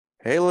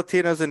Hey,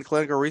 Latinos in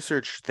Clinical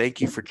Research,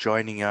 thank you for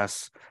joining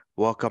us.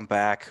 Welcome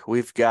back.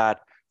 We've got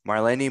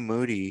Marlene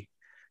Moody.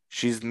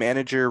 She's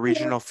manager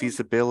regional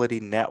feasibility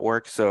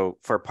network. So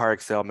for Par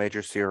Excel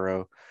major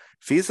CRO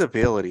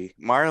feasibility,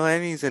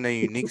 Marlene's in a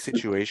unique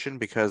situation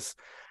because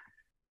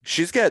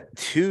she's got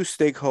two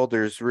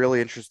stakeholders really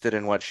interested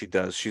in what she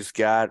does. She's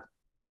got,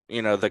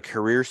 the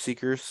career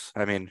seekers.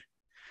 I mean,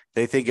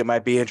 they think it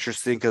might be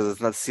interesting because it's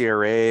not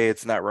CRA,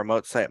 it's not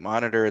remote site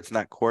monitor, it's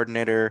not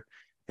coordinator.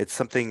 It's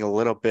something a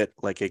little bit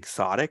like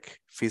exotic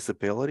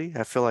feasibility.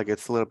 I feel like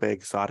it's a little bit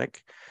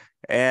exotic.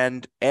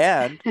 And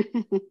then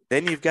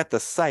you've got the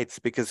sites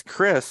because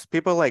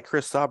people like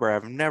Chris Sauber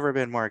have never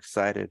been more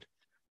excited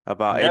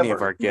about any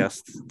of our Never,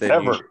 guests than you.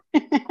 ever.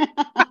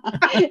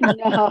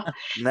 No,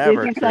 this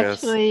Never, is Chris.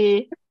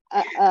 actually,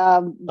 I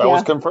was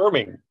yeah.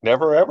 confirming,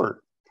 never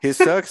ever. He's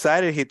so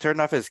excited he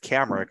turned off his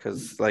camera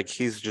because like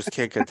he's just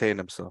can't contain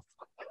himself.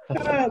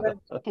 Oh,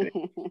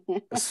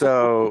 that's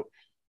So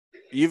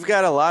you've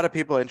got a lot of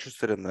people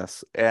interested in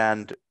this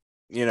and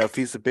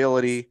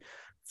feasibility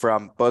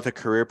from both a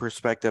career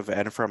perspective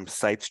and from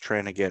sites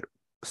trying to get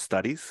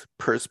studies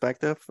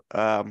perspective.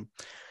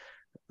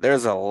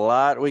 There's a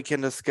lot we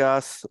can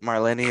discuss.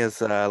 Marlene is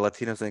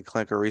Latinos in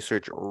Clinical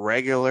Research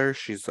regular.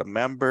 She's a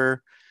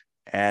member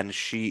and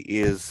she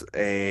is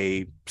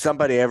a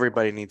somebody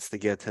everybody needs to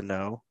get to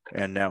know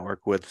and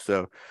network with.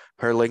 So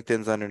her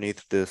LinkedIn's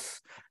underneath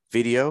this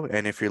video,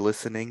 and if you're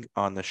listening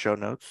on the show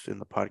notes in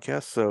the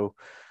podcast. So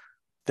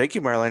thank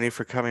you, Marlene,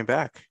 for coming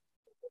back.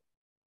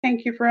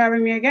 Thank you for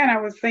having me again.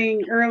 I was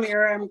saying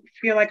earlier, I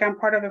feel like I'm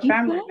part of the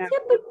family now.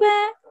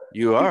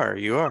 You are.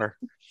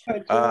 So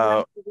it's really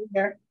nice to be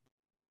here.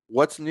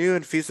 What's new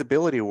in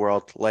feasibility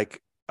world?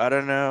 Like, I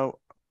don't know.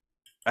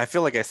 I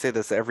feel like I say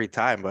this every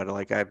time, but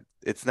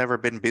it's never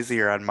been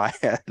busier on my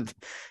end.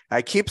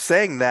 I keep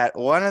saying that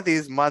one of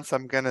these months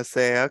I'm gonna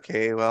say,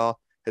 okay, well,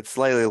 it's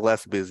slightly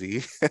less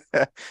busy.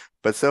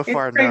 But so It's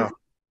far, crazy. no.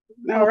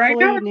 No, right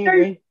now Hopefully it's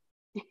very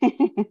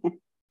never.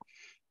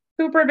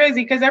 super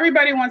busy because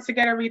everybody wants to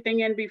get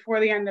everything in before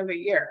the end of the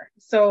year.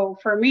 So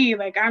for me,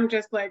 like I'm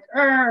just like,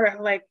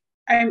 like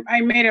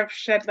I may have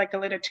shed like a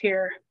little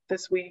tear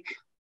this week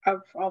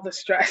of all the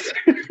stress.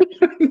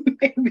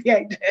 Maybe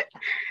I did.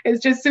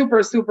 It's just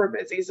super, super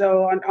busy.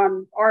 So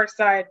on our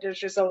side, there's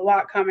just a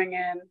lot coming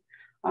in.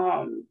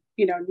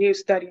 New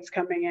studies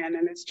coming in,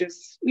 and it's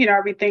just,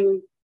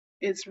 everything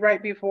is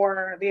right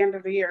before the end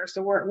of the year.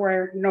 So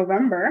we're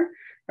November,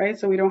 right?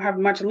 So we don't have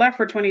much left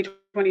for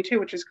 2022,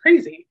 which is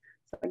crazy.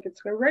 Like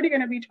it's already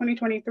going to be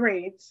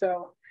 2023.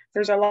 So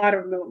there's a lot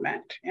of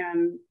movement,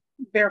 and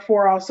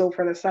therefore also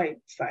for the side,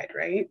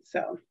 right?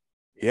 So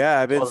Yeah,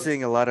 I've been Well,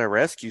 seeing a lot of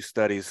rescue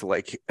studies.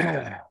 Like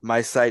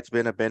my site's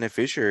been a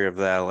beneficiary of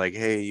that. Like,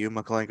 hey, you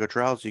McClenko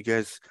Trials, you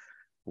guys,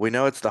 we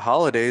know it's the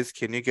holidays.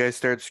 Can you guys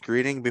start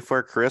screening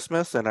before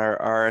Christmas? And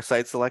our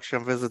site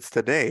selection visits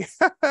today.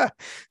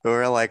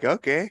 We're like,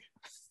 okay,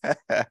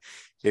 if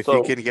you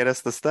so, can get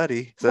us the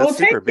study. So we'll that's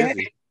take super it.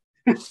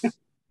 busy.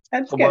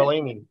 That's so good.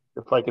 Marlene,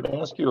 if I could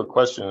ask you a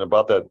question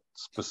about that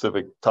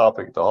specific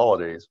topic, the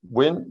holidays.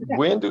 When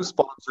do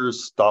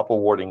sponsors stop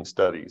awarding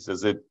studies?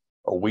 Is it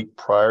a week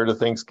prior to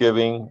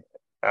Thanksgiving,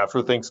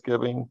 after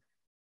Thanksgiving?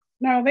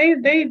 No,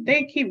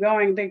 they keep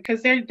going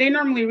because they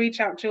normally reach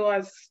out to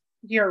us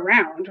year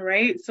round,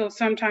 right? So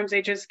sometimes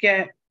they just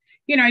get,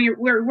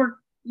 we're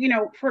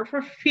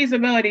for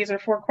feasibilities or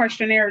for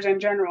questionnaires in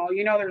general,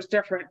 there's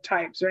different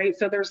types, right?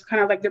 So there's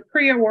kind of like the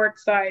pre-award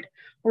side.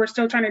 We're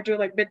still trying to do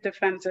like bid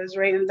defenses,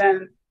 right? And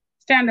then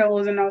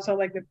standalone and also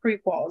like the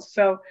prequels.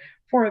 So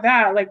for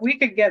that, like we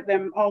could get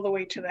them all the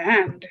way to the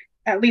end,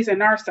 at least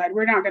in our side.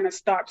 We're not going to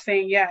stop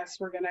saying yes,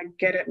 we're going to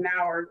get it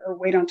now or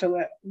wait until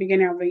the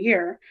beginning of the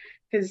year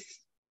because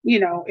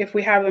if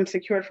we have them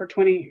secured for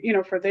 20,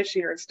 for this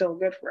year, it's still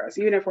good for us,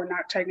 even if we're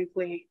not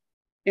technically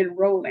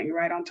enrolling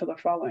right onto the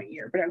following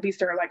year, but at least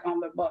they're like on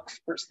the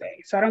books per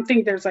se. So I don't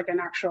think there's like an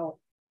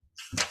actual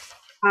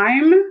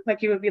time,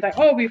 like you would be like,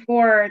 oh,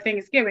 before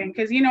Thanksgiving,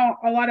 because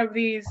a lot of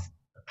these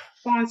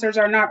sponsors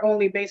are not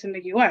only based in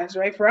the US,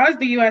 right? For us,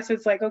 the US,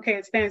 it's like, okay,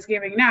 it's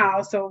Thanksgiving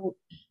now. So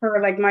for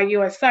like my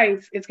US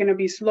sites, it's going to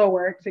be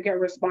slower to get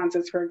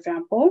responses, for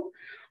example.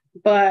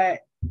 But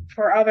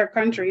for other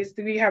countries,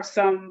 we have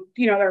some,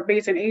 that are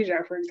based in Asia,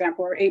 for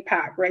example, or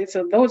APAC, right?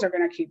 So those are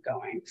going to keep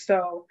going.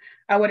 So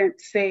I wouldn't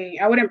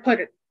put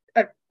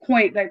a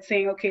point that's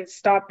saying, okay, it's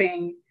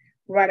stopping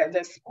right at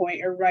this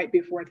point or right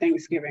before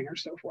Thanksgiving or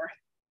so forth.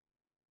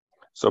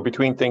 So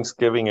between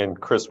Thanksgiving and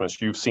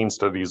Christmas, you've seen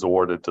studies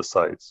awarded to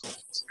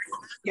sites.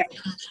 Yeah.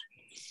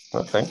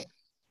 Okay.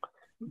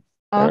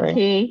 All right.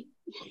 Okay.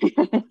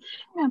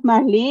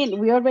 Marlene,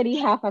 we already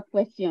have a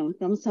question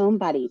from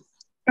somebody.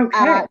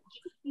 Okay.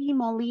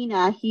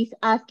 Molina, he's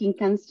asking,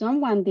 can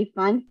someone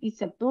define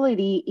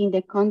feasibility in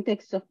the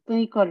context of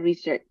clinical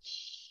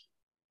research?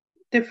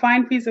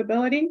 Define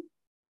feasibility.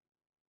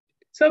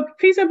 So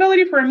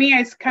feasibility for me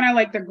is kind of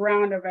like the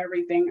ground of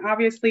everything.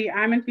 Obviously,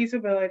 I'm in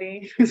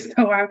feasibility.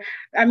 So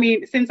I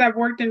mean, since I've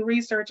worked in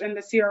research and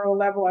the CRO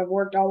level, I've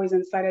worked always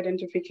in site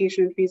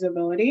identification and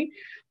feasibility.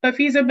 But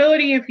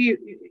feasibility, if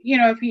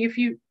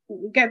you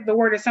get the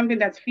word, is something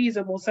that's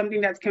feasible, something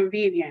that's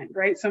convenient,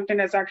 right? Something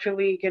that's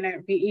actually going to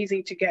be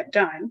easy to get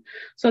done.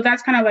 So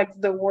that's kind of like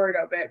the word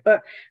of it.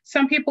 But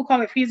some people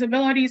call it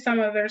feasibility. Some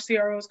of their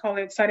CROs call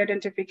it site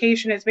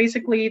identification. It's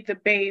basically the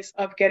base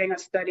of getting a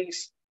study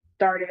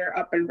started or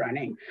up and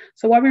running.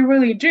 So what we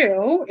really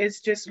do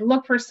is just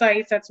look for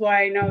sites. That's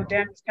why I know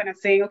Dan was kind of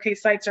saying, okay,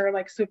 sites are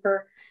like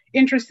super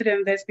interested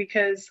in this,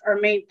 because our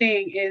main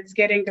thing is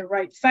getting the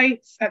right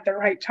sites at the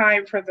right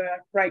time for the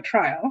right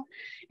trial,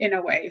 in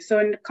a way. So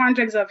in the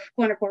context of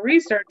clinical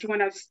research,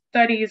 when a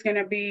study is going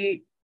to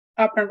be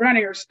up and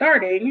running or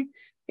starting,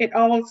 it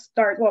all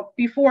starts, well,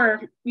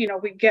 before,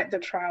 we get the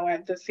trial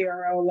at the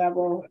CRO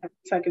level,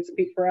 so I can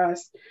speak for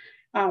us.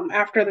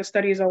 After the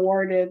study is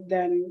awarded,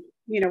 then,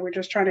 we're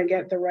just trying to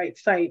get the right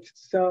sites.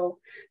 So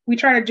we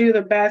try to do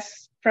the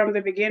best from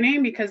the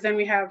beginning, because then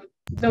we have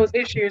those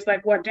issues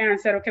like what Dan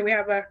said. Okay, we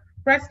have a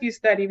rescue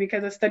study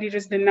because the study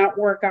just did not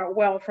work out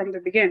well from the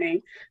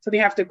beginning. So they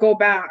have to go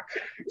back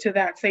to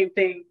that same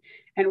thing.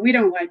 And we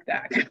don't like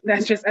that.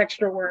 That's just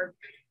extra work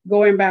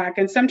going back.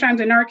 And sometimes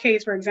in our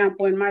case, for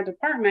example, in my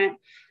department,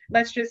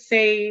 let's just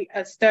say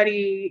a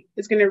study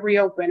is going to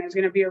reopen, it's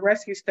going to be a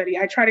rescue study.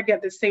 I try to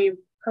get the same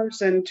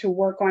person to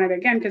work on it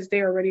again, because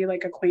they're already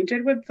like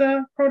acquainted with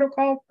the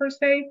protocol per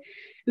se.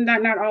 And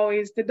that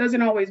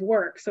doesn't always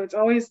work. So it's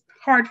always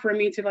hard for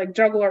me to like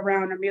juggle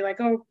around and be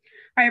like, oh,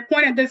 I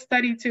appointed this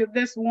study to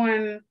this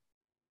one,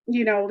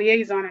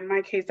 liaison. In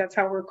my case, that's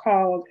how we're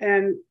called.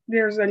 And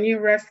there's a new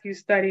rescue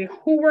study.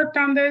 Who worked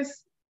on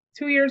this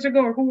 2 years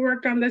ago, or who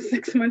worked on this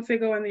 6 months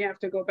ago, and they have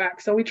to go back.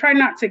 So we try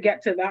not to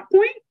get to that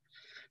point.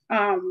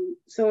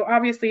 So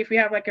obviously, if we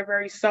have like a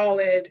very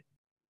solid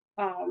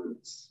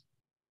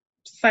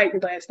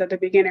site list at the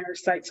beginning, or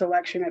site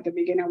selection at the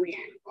beginning, we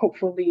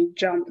hopefully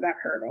jump that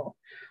hurdle.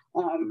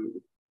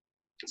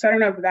 So I don't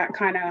know if that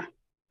kind of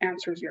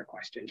answers your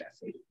question,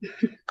 Jesse.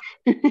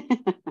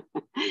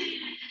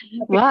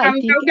 Well, I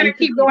was going to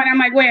keep going. I'm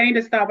like, wait, I need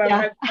to stop.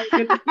 Yeah.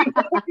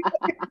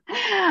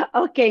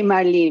 Okay,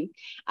 Marlene.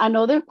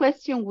 Another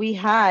question we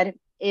had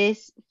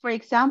is, for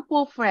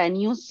example, for a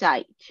new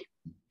site,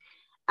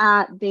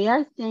 they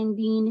are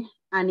sending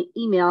an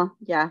email.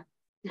 Yeah.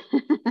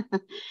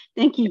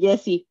 Thank you,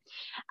 Jesse.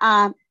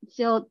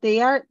 So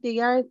they are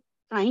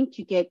trying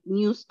to get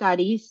new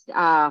studies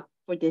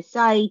for the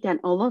site and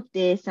all of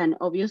this. And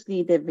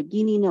obviously the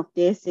beginning of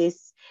this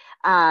is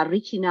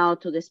reaching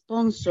out to the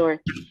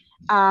sponsor.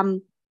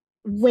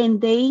 When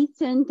they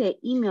send the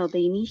email,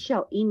 the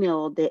initial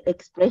email, the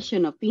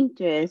expression of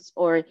interest,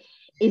 or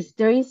is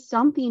there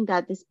something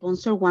that the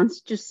sponsor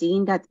wants to see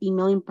in that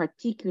email in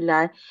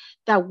particular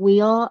that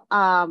will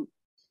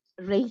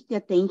raise the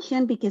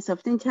attention? Because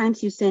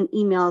oftentimes you send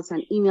emails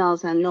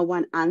and no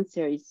one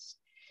answers.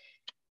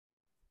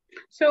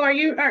 So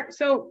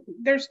so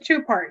there's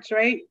two parts,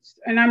 right?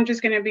 And I'm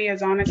just going to be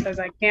as honest as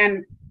I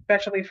can,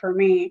 especially for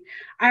me.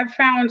 I've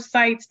found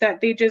sites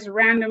that they just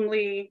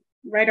randomly,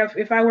 right off,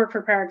 if I work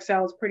for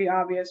Parexel, it's pretty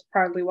obvious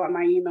probably what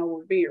my email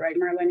would be, right?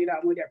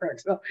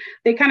 Marlene.moody@Parexel.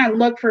 They kind of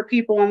look for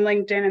people on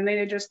LinkedIn, and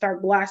they just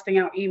start blasting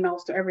out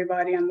emails to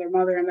everybody and their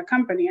mother in the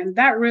company. And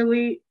that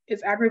really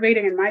is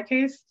aggravating in my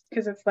case,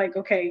 because it's like,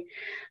 okay,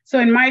 so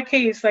in my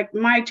case, like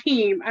my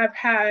team, I've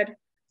had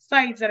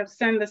sites that have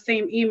sent the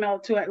same email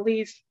to at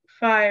least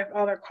 5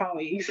 other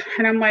colleagues.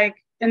 And I'm like,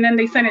 and then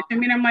they send it to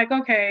me, and I'm like,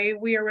 okay,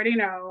 we already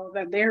know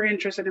that they're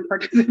interested in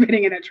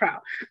participating in a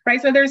trial,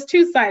 right? So there's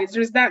two sides.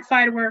 There's that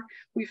side where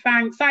we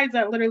find sites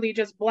that literally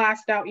just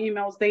blast out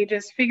emails. They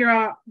just figure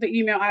out the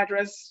email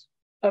address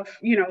of,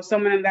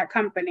 someone in that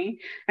company,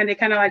 and they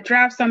kind of like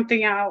draft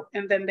something out,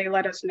 and then they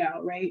let us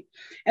know, right?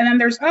 And then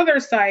there's other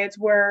sites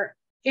where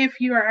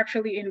if you are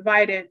actually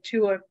invited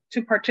to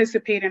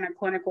participate in a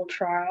clinical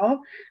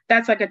trial,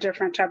 that's like a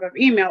different type of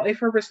email.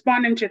 If we're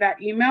responding to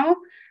that email,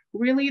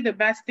 really the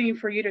best thing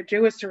for you to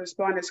do is to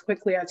respond as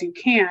quickly as you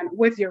can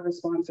with your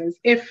responses,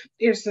 if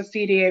it's a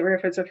CDA or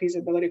if it's a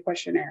feasibility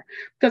questionnaire,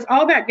 because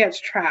all that gets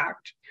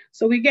tracked.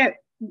 So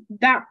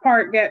that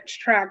part gets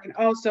tracked. And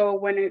also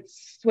when it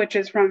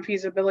switches from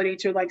feasibility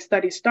to like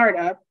study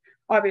startup,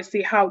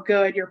 obviously how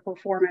good your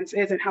performance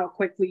is and how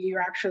quickly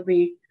you're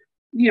actually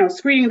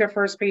screening the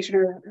first patient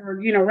or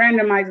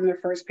randomizing the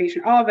first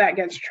patient, all of that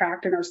gets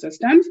tracked in our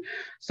systems.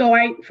 So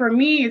for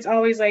me, it's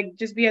always like,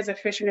 just be as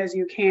efficient as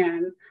you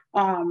can.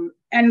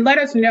 And let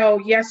us know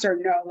yes or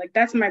no. Like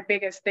that's my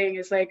biggest thing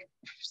is like,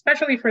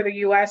 especially for the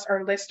US,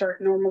 our lists are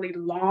normally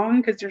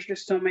long because there's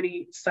just so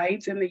many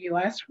sites in the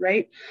US,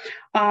 right?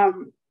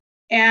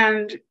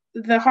 And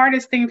the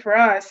hardest thing for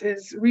us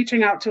is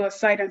reaching out to a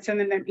site and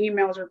sending them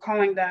emails or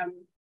calling them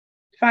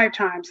 5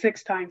 times,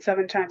 6 times,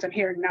 7 times and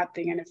hearing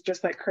nothing. And it's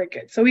just like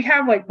crickets. So we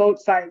have like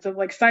both sides of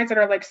like sites that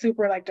are like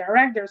super like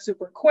direct, they're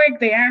super quick,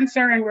 they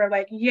answer and we're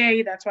like,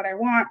 yay, that's what I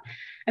want.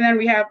 And then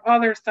we have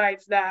other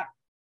sites that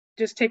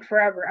just take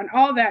forever, and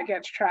all that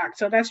gets tracked.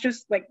 So that's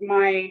just like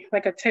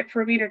a tip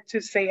for me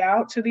to say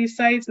out to these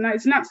sites. Now,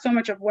 it's not so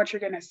much of what you're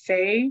going to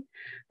say,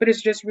 but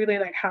it's just really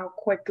like how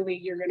quickly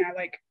you're going to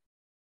like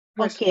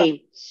respond.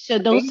 Okay, so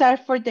those are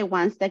for the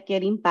ones that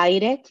get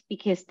invited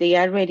because they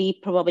already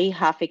probably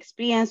have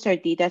experience or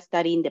did a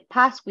study in the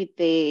past with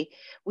the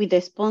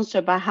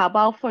sponsor. But how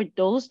about for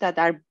those that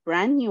are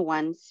brand new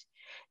ones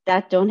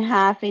that don't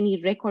have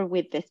any record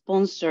with the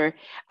sponsor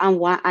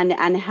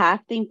and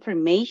have the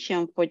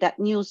information for that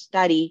new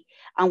study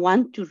and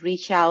want to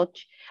reach out?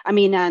 I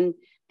mean, and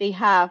they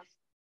have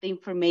the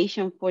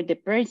information for the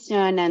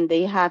person and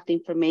they have the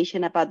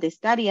information about the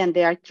study and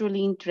they are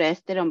truly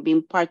interested in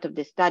being part of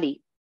the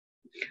study.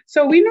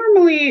 So we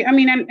normally, I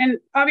mean, and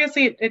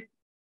obviously it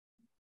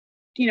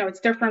it's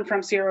different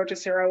from CRO to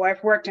CRO.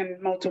 I've worked in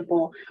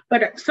multiple,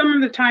 but some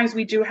of the times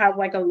we do have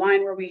like a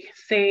line where we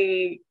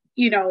say,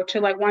 to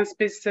like one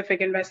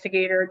specific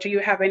investigator, do you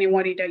have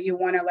anybody that you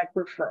want to like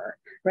refer,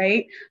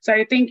 right? So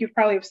I think you've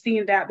probably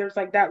seen that there's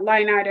like that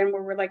line item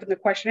where we're like in the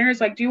questionnaire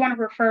is like, do you want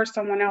to refer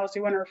someone else? Do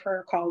you want to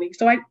refer a colleague?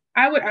 So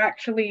I would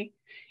actually,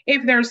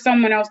 if there's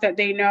someone else that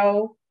they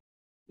know,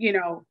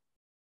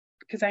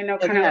 because I know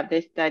kind of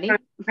this study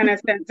kind of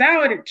stands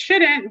out. It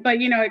shouldn't, but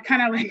it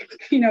kind of like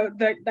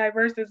the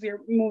diversity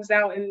moves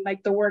out and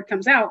like the word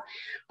comes out.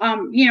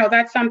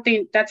 That's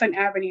an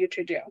avenue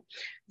to do.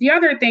 The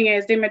other thing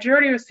is the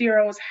majority of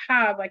CROs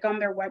have like on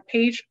their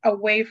webpage a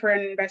way for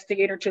an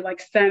investigator to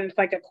like send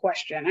like a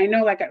question. I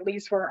know like at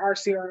least for our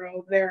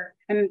CRO there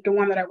and the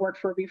one that I worked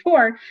for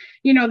before,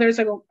 there's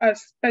a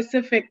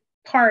specific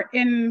part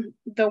in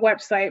the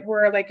website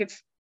where like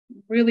it's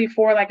really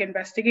for like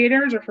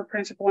investigators or for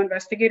principal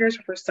investigators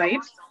or for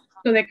sites,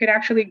 so they could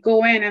actually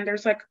go in and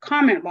there's like a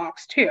comment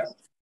box too.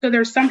 So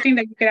there's something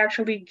that you could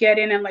actually get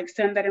in and like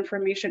send that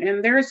information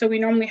in there. So we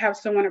normally have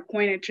someone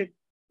appointed to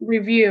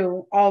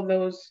review all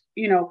those,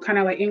 kind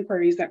of like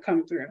inquiries that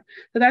come through.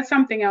 So that's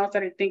something else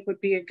that I think would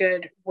be a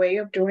good way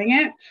of doing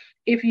it.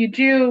 If you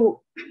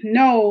do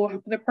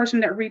know the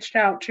person that reached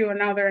out to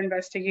another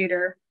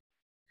investigator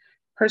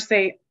per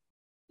se,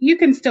 you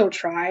can still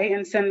try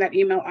and send that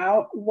email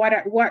out. What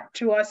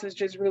to us is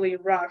just really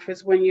rough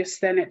is when you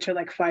send it to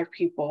like 5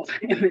 people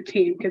in the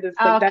team, because it's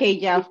like, okay,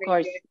 yeah, of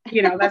course.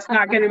 That's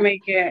not going to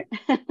make it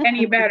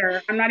any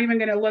better. I'm not even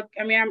going to look.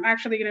 I mean, I'm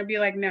actually going to be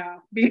like,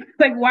 no,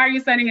 like, why are you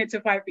sending it to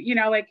 5?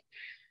 Like,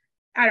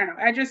 I don't know.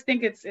 I just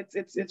think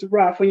it's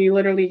rough when you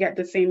literally get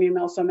the same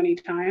email so many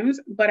times.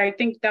 But I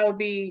think that would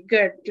be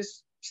good.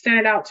 Just send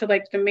it out to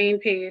like the main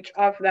page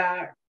of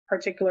that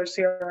particular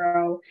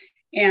CRO.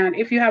 And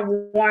if you have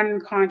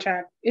one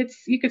contact,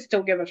 you could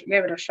still give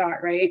it a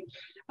shot, right?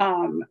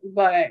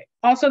 But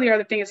also the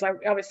other thing is like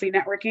obviously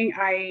networking.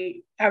 I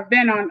have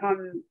been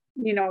on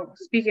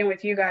speaking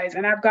with you guys,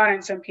 and I've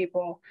gotten some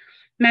people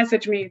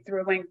message me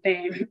through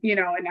LinkedIn,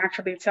 and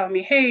actually tell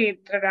me, hey,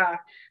 da-da.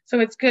 So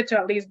it's good to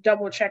at least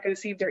double check and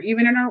see if they're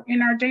even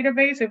in our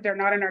database. If they're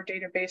not in our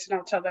database, and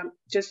I'll tell them,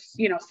 just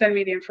send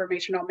me the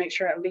information. I'll make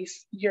sure at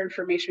least your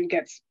information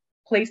gets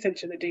placed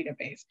into the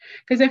database,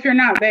 because if you're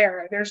not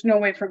there, there's no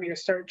way for me to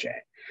search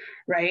it,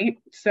 right?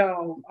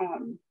 So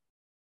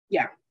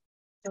yeah,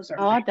 those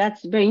are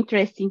that's very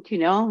interesting to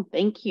know.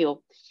 Thank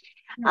you.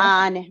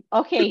 And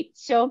okay,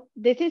 so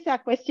this is a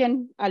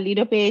question a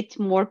little bit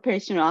more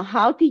personal.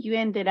 How did you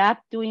ended up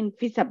doing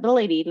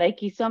feasibility?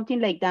 Like, is something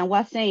like Dan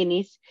was saying,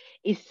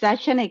 is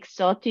such an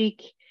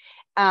exotic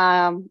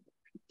path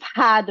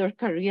or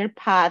career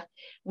path.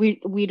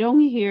 We don't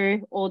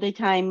hear all the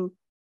time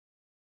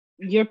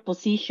your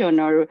position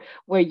or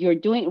where you're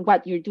doing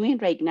what you're doing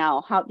right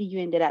now. How did you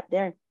ended up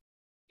there?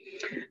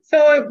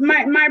 So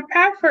my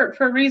path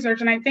for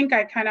research, and I think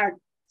I kind of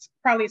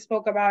probably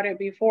spoke about it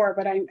before,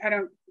 but I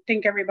don't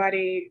think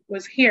everybody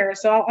was here.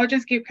 So I'll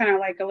just give kind of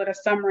like a little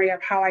summary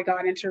of how I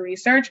got into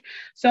research.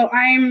 So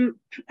I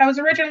was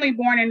originally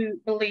born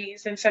in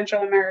Belize in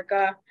Central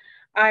America.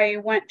 I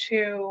went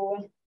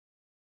to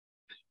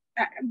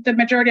the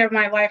majority of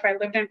my life, I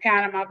lived in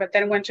Panama, but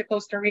then went to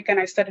Costa Rica and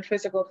I studied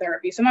physical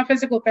therapy. So I'm a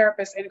physical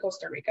therapist in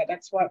Costa Rica.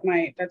 That's what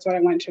I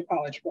went to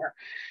college for.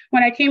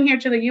 When I came here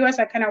to the US,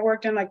 I kind of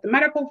worked in like the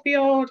medical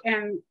field,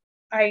 and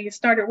I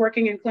started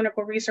working in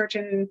clinical research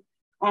and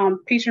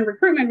patient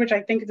recruitment, which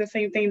I think is the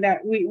same thing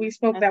that we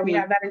spoke, that we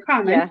have that in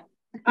common. Yeah.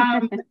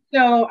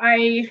 So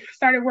I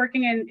started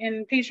working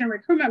in patient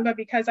recruitment, but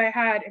because I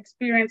had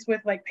experience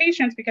with like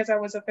patients, because I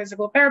was a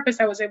physical therapist,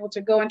 I was able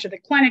to go into the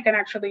clinic and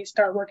actually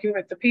start working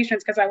with the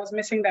patients because I was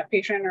missing that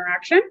patient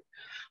interaction.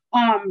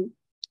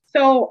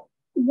 So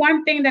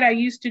one thing that I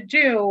used to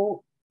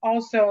do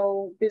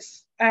also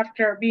is,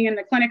 after being in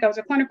the clinic, I was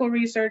a clinical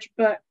research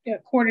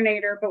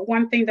coordinator, but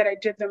one thing that I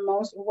did the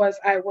most was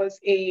I was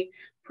a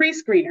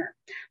pre-screener.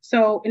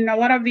 So in a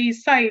lot of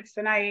these sites,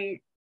 and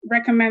I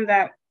recommend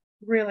that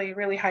really,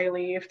 really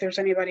highly, if there's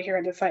anybody here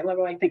at the site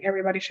level, I think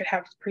everybody should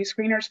have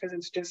pre-screeners, because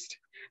it's just,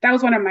 that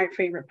was one of my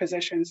favorite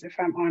positions, if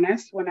I'm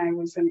honest, when I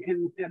was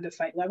at the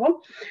site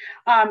level.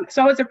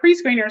 So I was a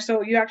pre-screener,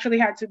 so you actually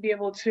had to be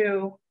able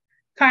to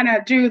kind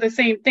of do the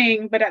same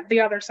thing, but at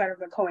the other side of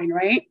the coin,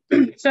 right?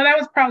 So that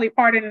was probably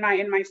part in my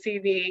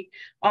CV.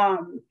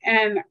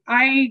 And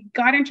I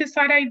got into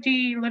site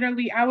ID.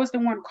 Literally, I was the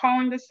one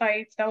calling the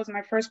sites. That was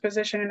my first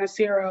position in a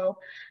CRO,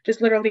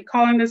 just literally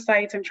calling the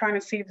sites and trying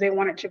to see if they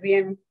wanted to be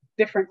in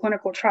different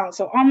clinical trials.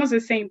 So almost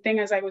the same thing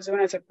as I was doing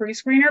as a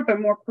pre-screener,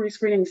 but more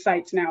pre-screening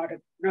sites now at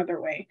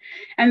another way.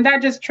 And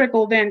that just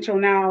trickled in till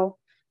now,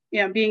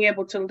 being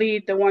able to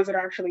lead the ones that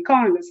are actually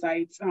calling the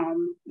sites.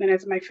 And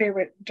it's my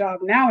favorite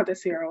job now at the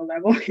CRO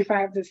level, if I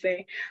have to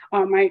say.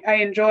 I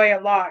enjoy a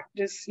lot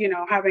just,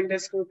 having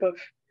this group of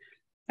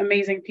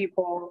amazing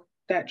people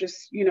that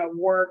just,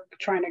 work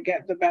trying to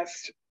get the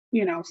best,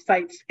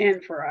 sites in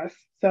for us.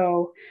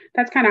 So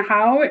that's kind of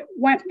how it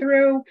went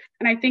through.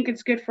 And I think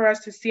it's good for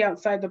us to see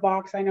outside the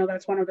box. I know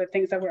that's one of the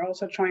things that we're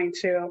also trying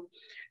to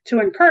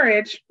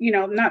encourage,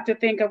 not to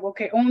think of,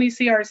 okay, only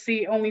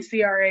CRC, only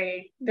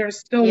CRA.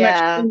 There's so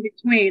much in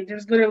between.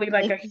 There's literally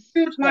like a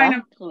huge line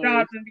of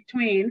jobs in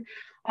between.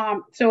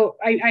 So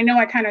I know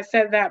I kind of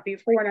said that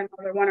before in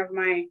another one of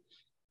my,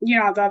 the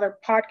other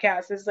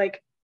podcasts is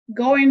like,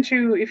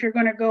 if you're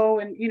going to go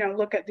and,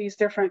 look at these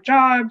different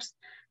jobs,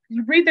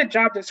 you read the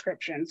job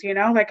descriptions,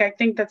 like I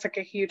think that's like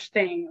a huge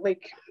thing,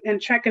 like, and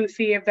check and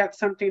see if that's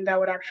something that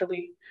would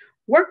actually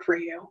work for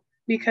you,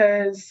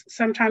 because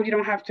sometimes you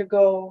don't have to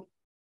go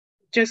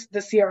just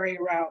the CRA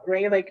route,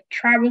 right? Like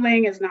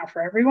traveling is not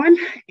for everyone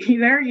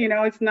either.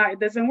 It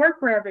doesn't work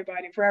for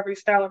everybody, for every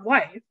style of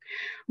life.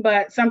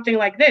 But something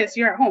like this,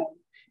 you're at home,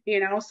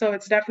 so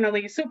it's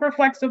definitely super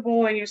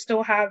flexible, and you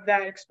still have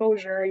that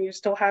exposure, and you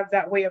still have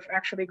that way of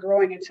actually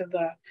growing into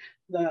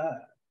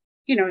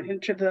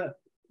into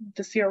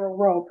the CRO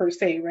role per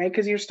se, right?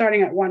 Because you're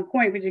starting at one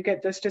point, but you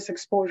get this just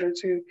exposure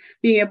to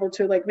being able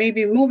to like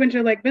maybe move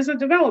into like business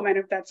development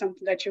if that's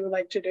something that you would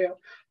like to do,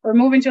 or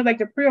move into like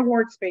the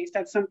pre-award space.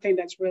 That's something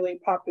that's really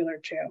popular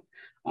too.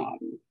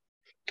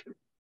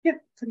 Yeah,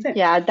 that's it.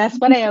 Yeah, that's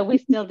what I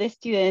always tell the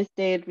students.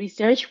 The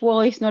research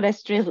wall is not a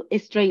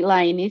straight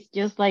line. It's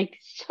just like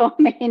so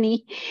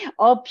many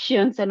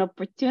options and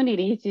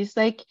opportunities. It's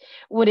like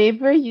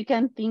whatever you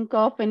can think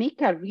of, any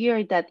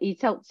career that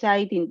is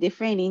outside in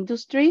different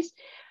industries,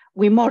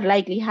 we more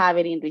likely have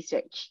it in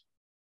research.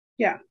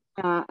 Yeah.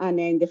 And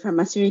in the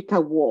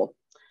pharmaceutical wall.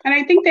 And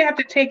I think they have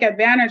to take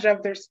advantage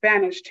of their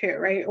Spanish too,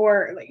 right?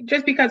 Or like,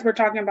 just because we're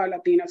talking about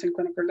Latinos in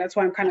clinical, that's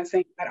why I'm kind of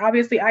saying that.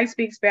 Obviously, I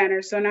speak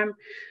Spanish, so I'm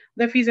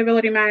the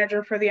feasibility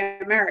manager for the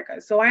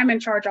Americas. So I'm in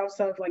charge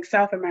also of like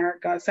South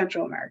America,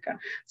 Central America.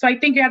 So I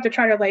think you have to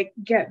try to like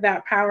get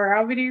that power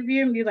out of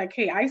you and be like,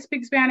 hey, I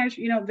speak Spanish,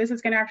 this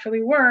is going to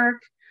actually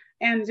work,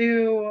 and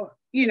do,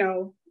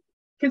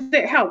 because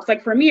it helps.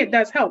 Like for me, it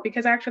does help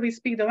because I actually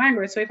speak the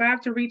language. So if I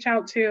have to reach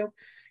out to,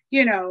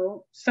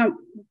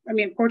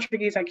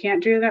 Portuguese, I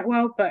can't do that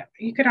well, but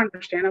you could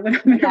understand a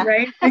little bit,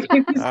 right?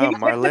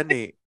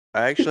 Marlene,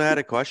 I actually had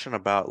a question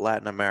about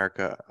Latin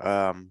America.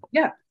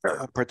 Yeah.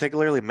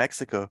 Particularly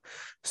Mexico.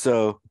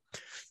 So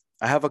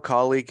I have a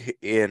colleague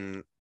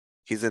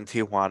he's in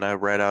Tijuana,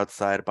 right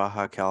outside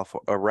Baja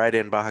California, right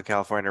in Baja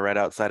California, right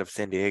outside of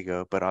San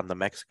Diego, but on the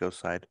Mexico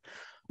side.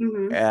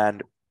 Mm-hmm.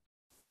 And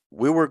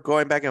we were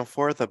going back and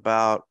forth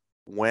about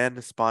when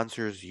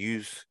sponsors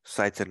use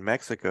sites in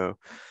Mexico.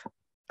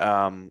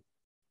 And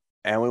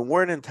we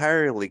weren't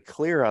entirely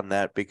clear on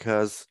that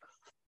because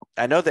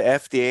I know the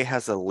FDA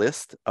has a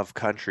list of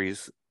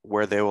countries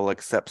where they will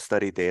accept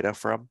study data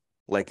from,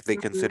 like they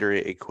consider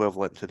it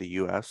equivalent to the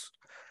US.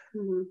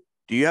 Mm-hmm.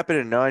 Do you happen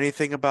to know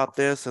anything about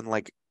this? And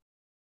like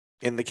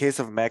in the case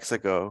of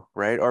Mexico,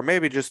 right? Or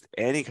maybe just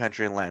any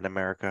country in Latin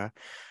America,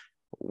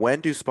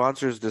 when do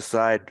sponsors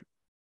decide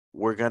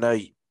we're gonna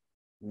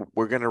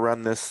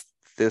run this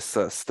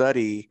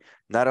study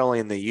not only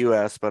in the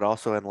US but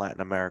also in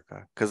Latin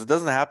America? Because it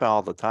doesn't happen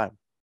all the time.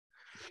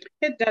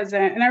 It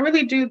doesn't, and I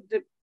really do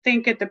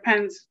think it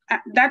depends.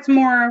 That's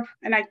more,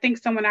 and I think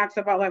someone asked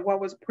about like what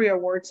was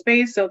pre-award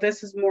space. So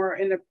this is more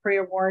in the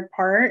pre-award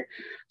part.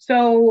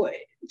 So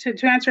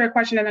to answer your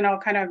question, and then I'll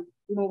kind of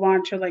move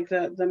on to like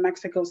the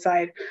Mexico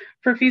side.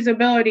 For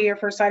feasibility or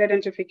for site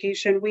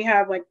identification, we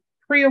have like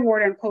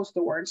pre-award and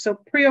post-award. So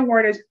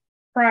pre-award is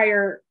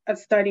prior a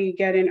study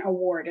getting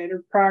awarded,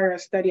 or prior a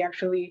study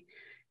actually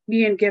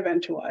being given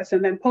to us.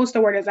 And then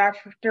post-award is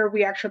after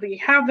we actually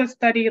have the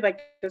study, like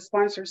the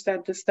sponsor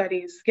said, the study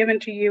is given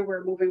to you,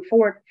 we're moving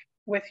forward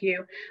with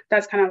you.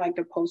 That's kind of like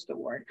the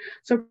post-award.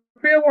 So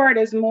pre-award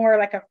is more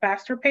like a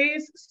faster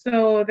pace.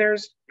 So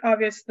there's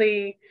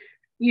obviously,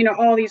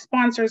 all these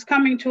sponsors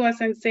coming to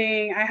us and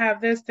saying, I have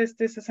this,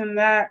 and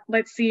that.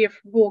 Let's see if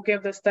we'll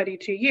give the study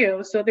to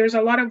you. So there's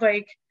a lot of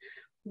like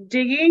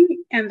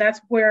digging, and that's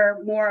where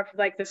more of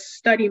like the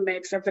study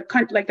mix of the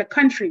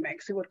country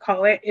mix, we would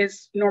call it,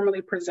 is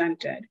normally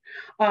presented.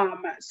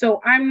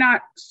 So I'm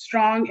not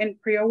strong in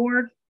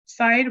pre-award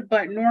side,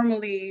 but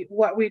normally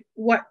what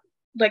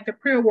like the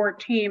pre-award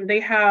team, they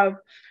have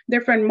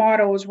different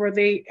models where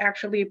they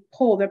actually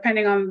pull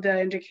depending on the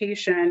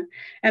indication,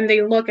 and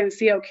they look and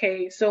see,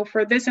 okay, so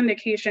for this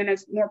indication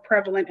is more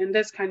prevalent in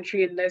this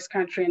country, in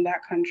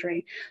that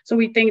country. So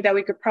we think that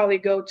we could probably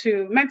go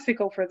to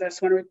Mexico for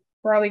this one.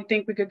 probably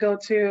think we could go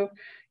to,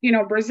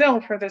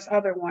 Brazil for this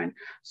other one.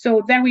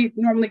 So then we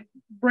normally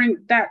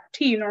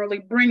normally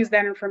brings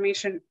that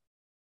information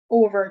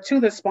over to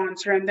the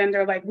sponsor, and then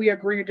they're like, we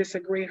agree or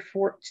disagree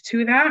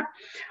to that.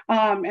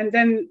 And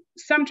then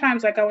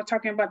sometimes, like I was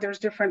talking about, there's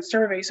different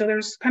surveys. So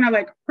there's kind of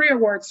like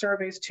pre-award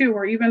surveys too,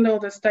 where even though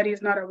the study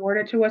is not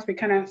awarded to us, we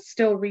kind of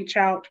still reach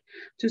out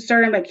to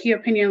certain like key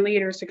opinion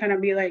leaders to kind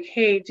of be like,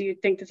 hey, do you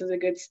think this is a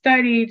good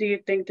study? Do you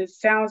think this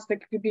sounds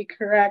like it could be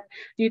correct?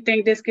 Do you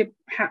think this could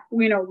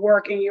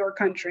work in your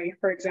country,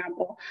 for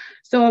example?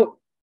 So,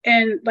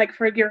 and like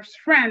for your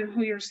friend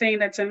who you're saying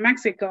that's in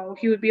Mexico,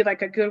 he would be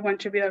like a good one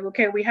to be like,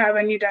 okay, we have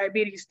a new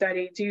diabetes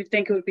study. Do you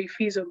think it would be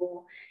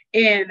feasible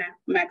in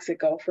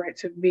Mexico for it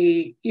to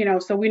be,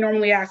 so we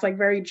normally ask like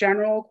very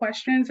general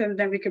questions, and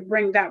then we could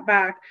bring that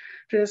back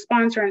to the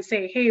sponsor and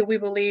say, hey, we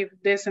believe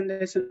this and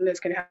this and this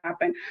could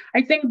happen.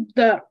 I think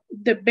the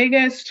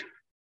biggest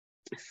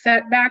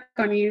setback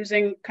on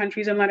using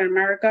countries in Latin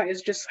America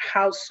is just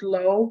how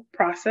slow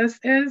process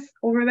is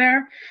over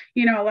there.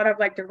 A lot of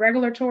like the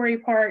regulatory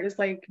part is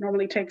like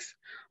normally takes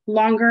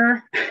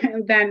longer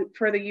than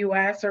for the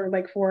US or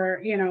like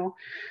for,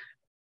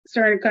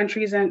 certain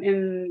countries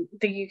in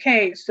the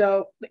UK.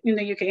 So in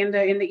the UK, in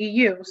the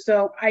EU.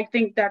 So I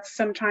think that's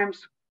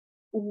sometimes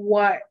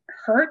what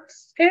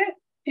hurts it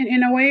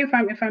in a way, if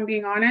I'm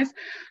being honest.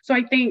 So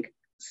I think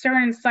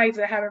certain sites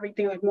that have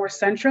everything like more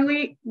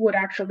centrally would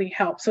actually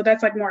help. So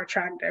that's like more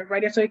attractive,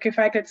 right? So if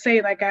I could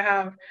say like I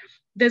have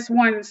this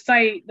one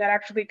site that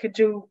actually could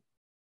do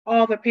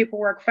all the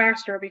paperwork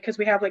faster because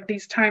we have like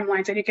these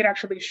timelines, and you could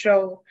actually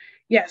show,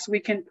 yes,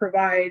 we can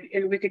provide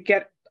and we could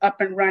get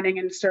up and running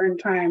in a certain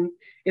time,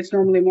 it's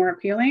normally more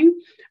appealing.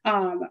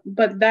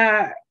 But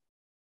that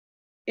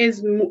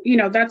is,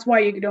 that's why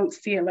you don't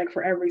see it like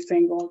for every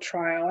single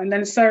trial. And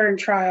then certain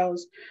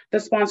trials, the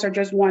sponsor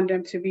just want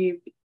them to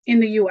be in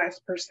the US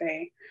per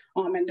se,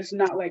 and it's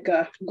not like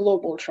a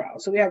global trial.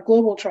 So we have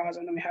global trials,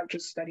 and then we have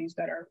just studies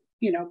that are,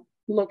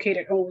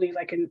 located only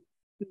like in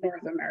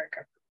North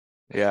America.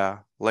 Yeah,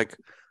 like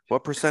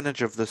what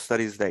percentage of the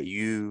studies that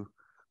you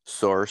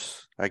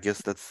source, I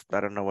guess I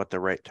don't know what the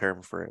right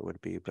term for it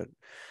would be, but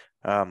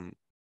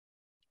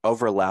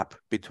overlap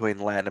between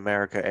Latin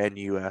America and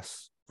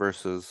US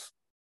versus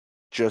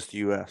just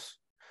US?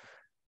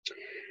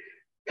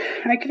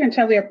 I couldn't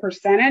tell you a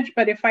percentage,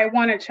 but if I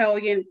want to tell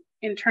you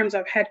in terms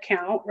of head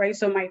count, right?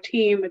 So my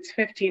team, it's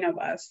 15 of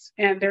us,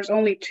 and there's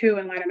only 2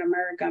 in Latin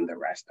America, and the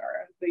rest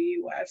are the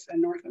US and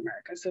North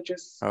America. So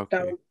just that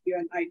will give you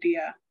an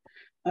idea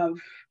of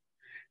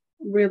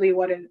really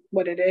what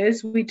it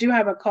is. We do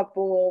have a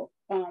couple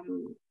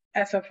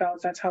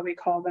SFLs, that's how we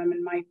call them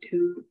in my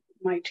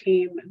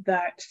team,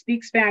 that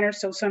speak Spanish.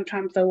 So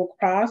sometimes they will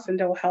cross and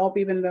they'll help,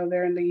 even though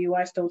they're in the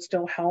US, they'll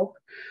still help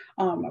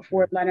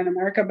for Latin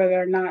America, but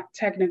they're not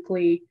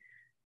technically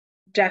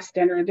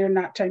destined, or they're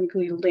not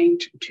technically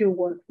linked to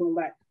work for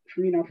Latin.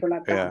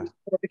 Yeah.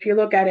 So if you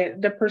look at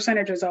it, the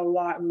percentage is a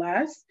lot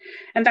less.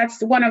 And that's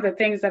one of the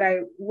things that I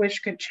wish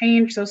could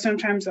change. So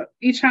sometimes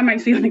each time I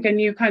see like a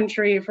new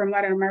country from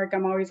Latin America,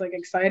 I'm always like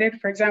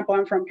excited. For example,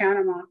 I'm from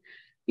Panama.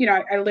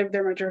 I lived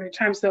there majority of the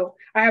time. So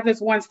I have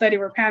this one study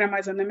where Panama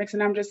is in the mix,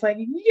 and I'm just like,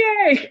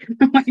 yay!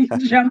 I'm like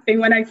jumping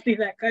when I see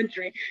that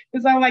country.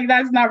 Because I'm like,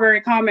 that's not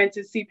very common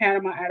to see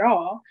Panama at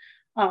all.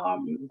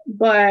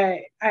 But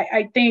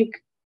I think,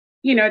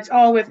 it's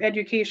all with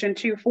education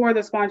too for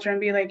the sponsor, and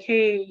be like,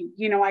 hey,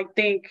 I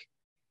think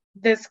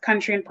this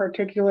country in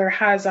particular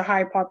has a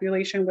high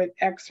population with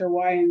X or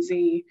Y and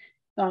Z,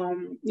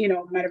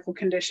 medical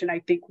condition. I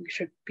think we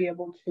should be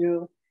able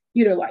to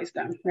utilize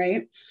them,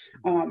 right?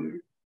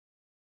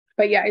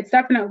 But yeah, it's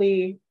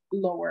definitely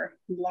lower,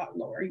 a lot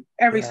lower.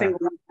 Every single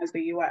one has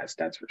the US,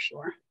 that's for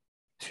sure.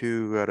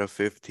 2 out of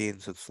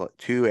 15, so it's like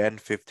 2 and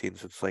 15,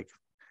 so it's like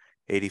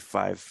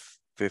 85-15%.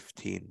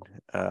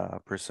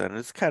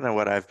 It's kind of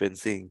what I've been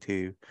seeing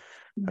too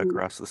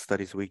across the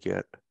studies we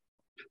get.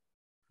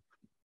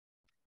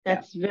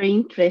 That's very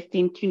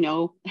interesting to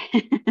know.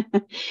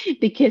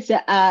 Because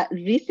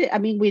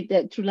with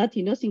the True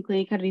Latinos in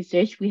clinical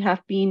research, we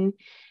have been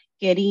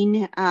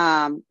getting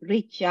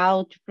reach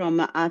out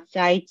from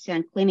sites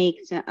and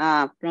clinics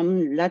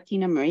from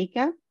Latin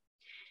America.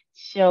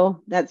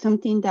 So that's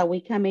something that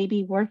we can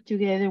maybe work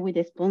together with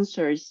the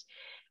sponsors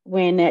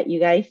when you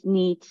guys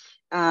need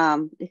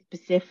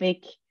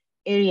specific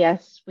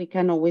areas. We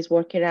can always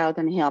work it out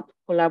and help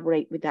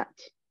collaborate with that.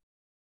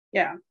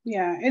 Yeah.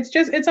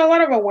 It's a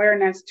lot of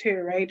awareness too,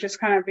 right? Just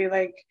kind of be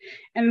like,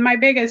 and my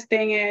biggest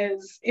thing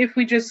is if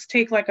we just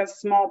take like a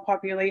small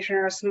population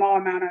or a small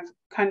amount of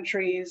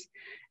countries,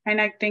 and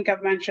I think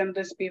I've mentioned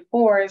this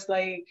before, is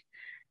like,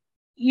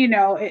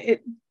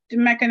 the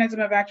mechanism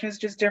of action is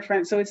just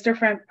different. So it's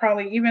different,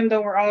 probably, even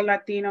though we're all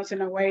Latinos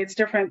in a way, it's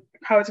different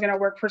how it's going to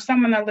work for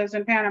someone that lives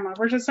in Panama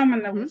versus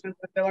someone that lives in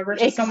Brazil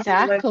versus someone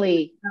that lives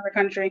in another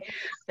country.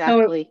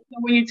 Exactly. So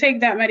when you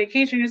take that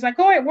medication, it's like,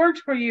 oh, it worked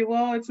for you.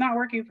 Well, it's not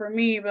working for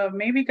me, but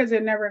maybe because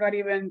it never got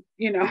even,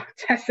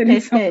 tested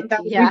in someone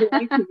that was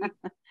related to me.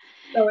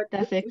 So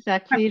that's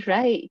exactly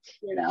right.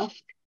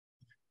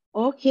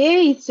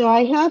 Okay, so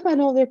I have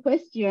another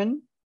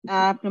question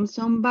from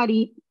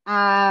somebody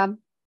that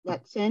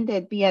sent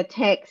it via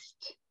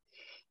text.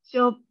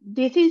 So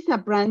this is a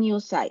brand new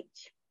site,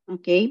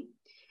 okay?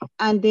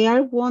 And they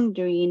are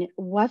wondering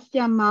what's the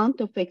amount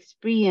of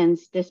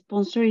experience the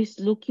sponsor is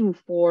looking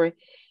for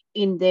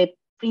in the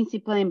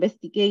principal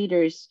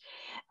investigators,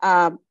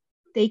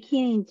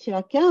 taking into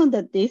account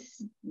that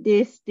these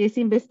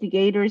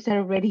investigators are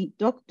already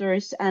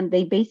doctors and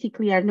they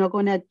basically are not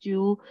going to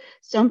do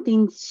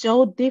something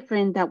so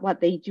different than what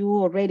they do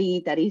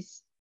already, that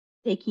is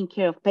taking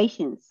care of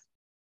patients.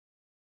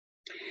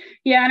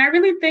 Yeah, and I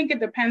really think it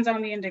depends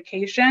on the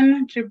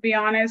indication, to be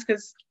honest,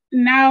 because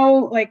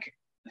now, like,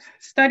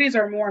 studies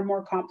are more and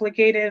more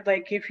complicated.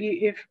 Like,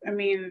 I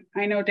mean,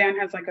 I know Dan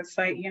has like a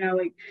site, you know,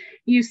 like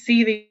you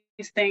see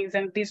these things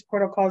and these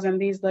protocols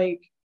and these,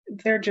 like,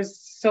 they're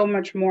just so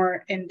much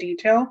more in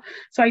detail.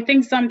 So I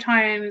think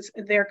sometimes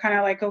they're kind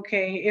of like,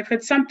 okay, if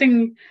it's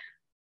something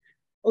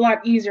a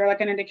lot easier, like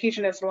an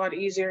indication that's a lot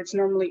easier, it's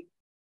normally,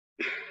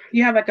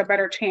 you have like a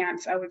better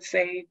chance, I would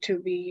say, to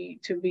be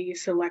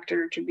selected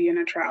or to be in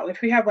a trial.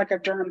 If you have like a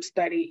derm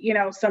study, you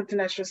know, something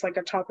that's just like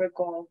a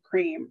topical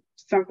cream,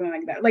 something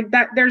like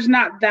that, there's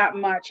not that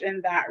much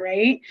in that,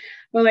 right?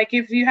 But like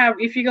if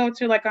you go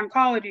to like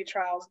oncology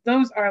trials,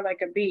 those are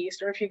like a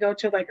beast. Or if you go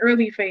to like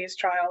early phase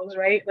trials,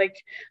 right, like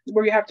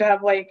where you have to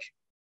have like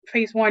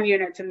phase 1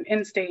 units and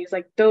end stage,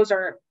 like those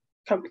are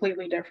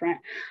completely different.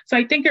 So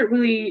I think it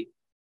really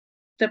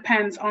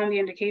depends on the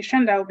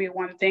indication. That would be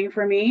one thing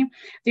for me.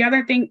 The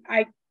other thing,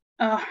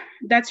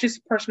 that's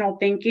just personal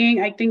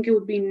thinking. I think it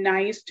would be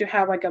nice to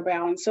have like a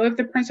balance. So if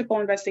the principal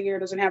investigator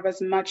doesn't have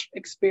as much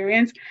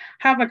experience,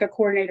 have like a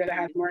coordinator that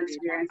has more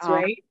experience,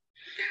 right?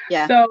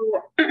 Yeah. So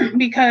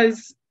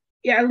because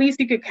yeah, at least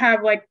you could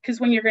have like,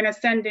 because when you're going to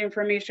send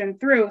information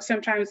through,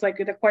 sometimes like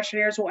the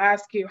questionnaires will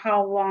ask you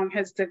how long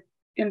has the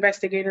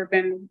investigator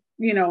been,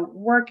 you know,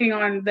 working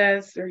on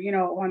this, or, you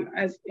know, on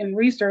as in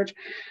research.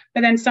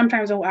 But then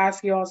sometimes they'll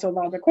ask you also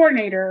about the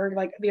coordinator or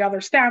like the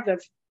other staff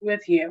that's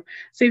with you.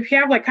 So if you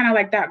have like kind of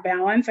like that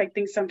balance, I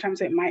think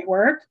sometimes it might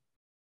work.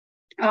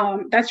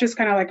 That's just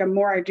kind of like a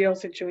more ideal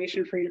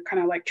situation for you to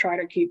kind of like try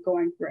to keep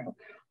going through.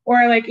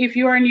 Or like if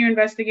you are a new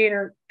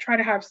investigator, try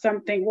to have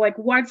something like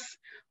what's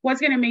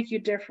going to make you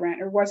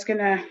different, or what's going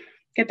to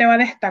que te va a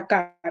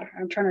destacar.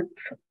 I'm trying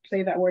to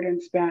say that word in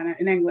Spanish,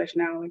 in English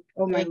now. Like,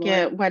 oh my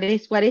Lord. What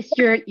is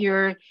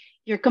your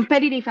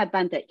competitive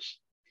advantage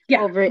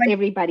over like,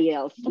 everybody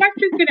else? What's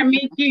just gonna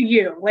make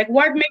you? Like,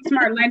 what makes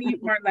Marlene?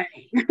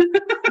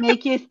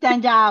 Make you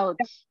stand out.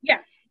 Yeah.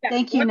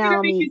 Thank you,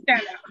 Naomi. So,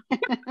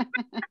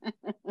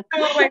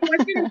 like,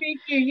 what's gonna make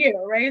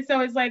you, right?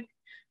 So it's like,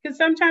 because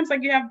sometimes,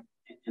 like, you have,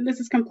 and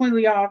this is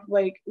completely off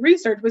like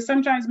research, but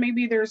sometimes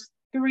maybe there's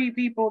 3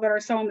 people that are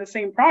selling the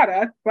same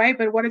product, right?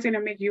 But what is going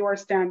to make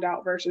yours stand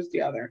out versus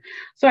the other?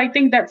 So I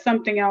think that's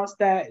something else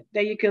that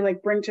you could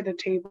like bring to the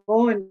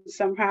table and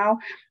somehow.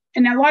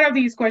 And a lot of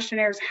these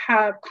questionnaires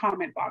have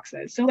comment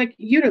boxes. So like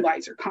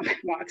utilize your comment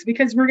box,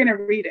 because we're going to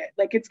read it.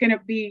 Like it's going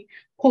to be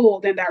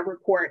pulled in that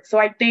report. So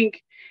I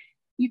think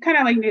you kind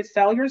of like need to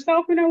sell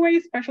yourself in a way,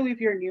 especially if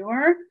you're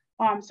newer.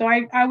 So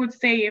I would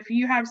say if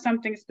you have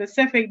something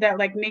specific that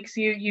like makes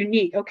you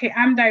unique, okay,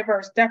 I'm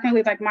diverse,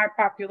 definitely like my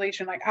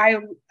population, like I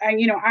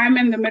you know, I'm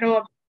in the middle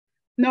of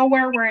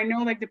nowhere where I know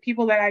like the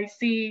people that I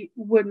see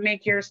would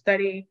make your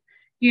study,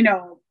 you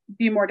know,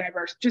 be more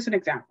diverse. Just an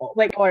example,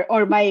 like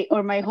or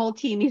my whole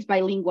team is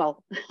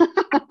bilingual.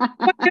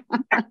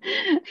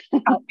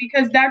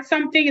 Because that's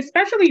something,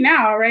 especially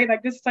now, right?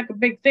 Like this is like a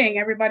big thing.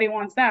 Everybody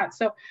wants that.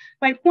 So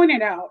like point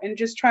it out and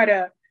just try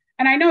to.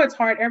 And I know it's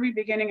hard. Every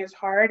beginning is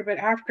hard, but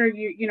after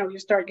you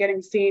start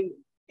getting seen,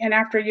 and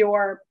after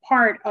you're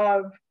part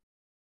of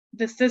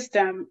the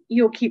system,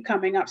 you'll keep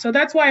coming up. So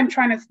that's why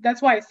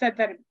that's why I said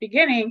that at the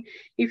beginning,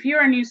 if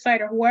you're a new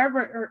site or whoever,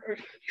 or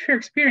your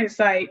experienced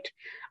site,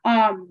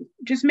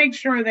 just make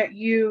sure that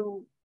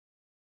you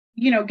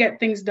get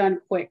things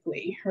done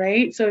quickly,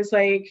 right? So it's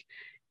like,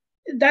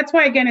 that's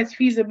why, again, it's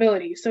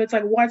feasibility. So it's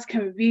like, what's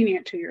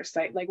convenient to your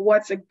site? Like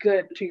what's a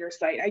good to your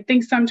site? I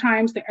think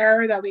sometimes the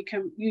error that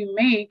you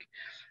make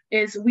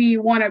is we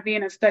want to be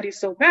in a study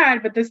so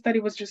bad, but this study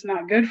was just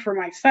not good for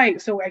my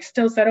site. So I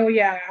still said, oh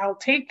yeah, I'll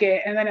take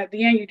it. And then at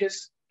the end, you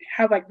just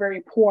have like very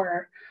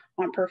poor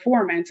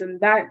performance. And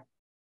that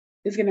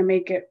is going to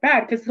make it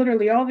bad, because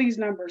literally all these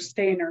numbers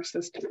stay in our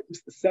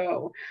systems.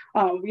 So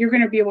you're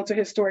going to be able to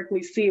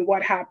historically see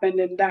what happened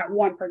in that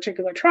one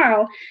particular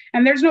trial.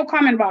 And there's no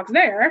comment box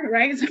there,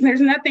 right? So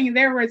there's nothing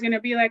there where it's going to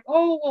be like,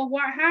 oh, well,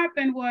 what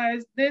happened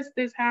was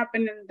this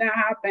happened and that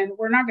happened.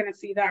 We're not going to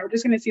see that. We're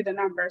just going to see the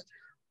numbers.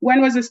 When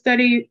was the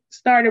study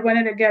started? When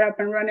did it get up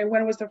and running?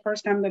 When was the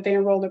first time that they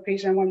enrolled a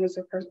patient? When was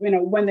the first,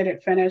 when did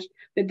it finish?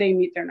 Did they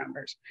meet their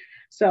numbers?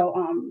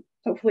 So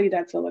hopefully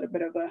that's a little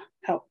bit of a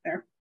help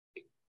there.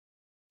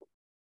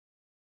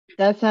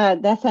 That's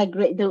a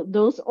great,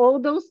 all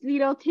those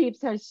little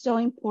tips are so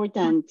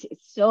important.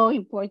 It's so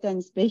important,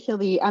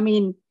 especially, I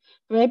mean,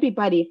 for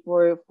everybody,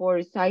 for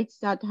sites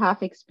that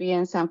have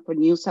experience and for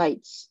new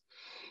sites,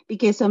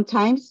 because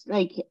sometimes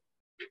like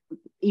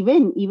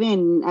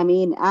even I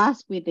mean,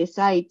 us with the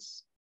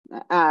sites,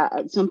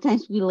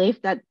 sometimes we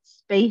leave that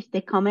space,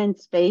 the comment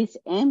space,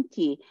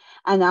 empty.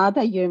 And now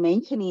that you're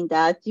mentioning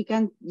that, you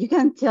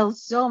can tell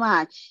so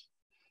much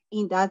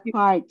in that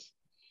part.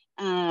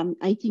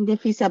 I think the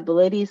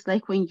feasibility is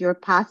like when you're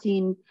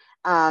passing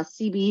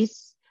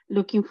CVs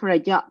looking for a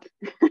job.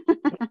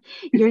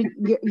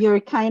 You're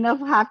kind of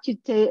have to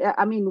take,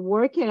 I mean,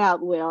 work it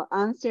out well,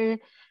 answer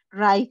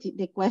right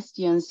the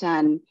questions,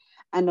 and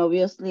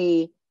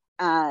obviously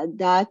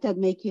that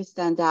make you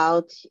stand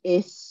out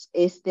is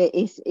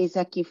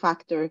a key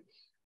factor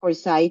for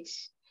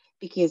sites,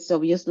 because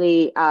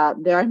obviously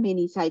there are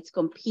many sites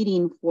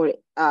competing for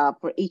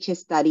each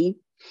study,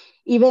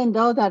 even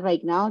though that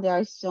right now there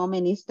are so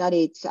many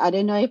studies. I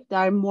don't know if there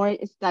are more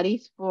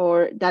studies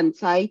than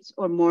sites,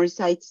 or more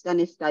sites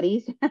than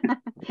studies.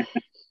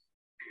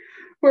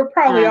 We're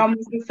probably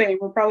almost the same.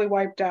 We're probably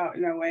wiped out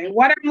in a way.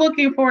 What I'm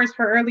looking for is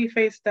for early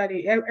phase sites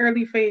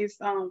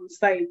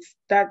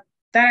that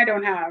I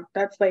don't have.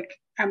 That's like,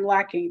 I'm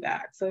lacking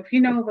that. So if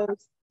you know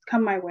those,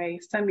 come my way,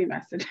 send me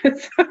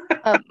messages.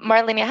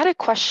 Marlene, I had a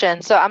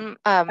question. So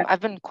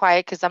I've been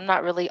quiet because I'm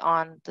not really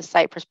on the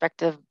site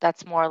perspective.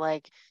 That's more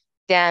like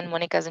Dan,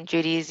 Monica's, and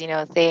Judy's,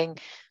 thing.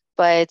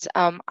 But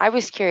I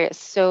was curious.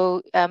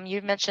 So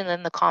you mentioned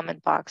in the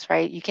comment box,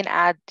 right? You can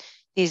add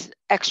these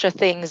extra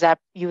things that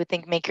you would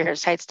think make your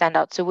site stand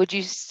out. So would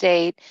you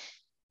say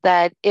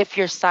that if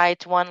your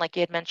site, one, like you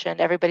had mentioned,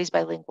 everybody's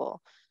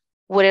bilingual,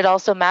 would it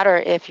also matter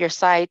if your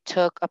site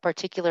took a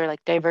particular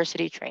like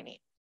diversity training,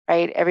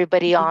 right?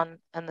 Everybody on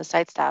the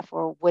site staff,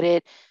 or would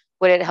it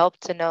help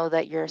to know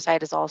that your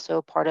site is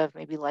also part of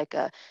maybe like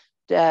a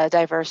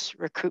diverse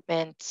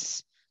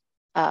recruitment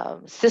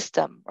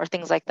system or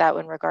things like that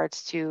in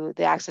regards to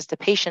the access to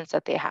patients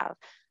that they have?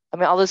 I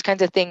mean, all those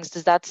kinds of things.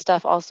 Does that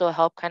stuff also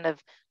help kind of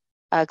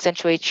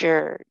accentuate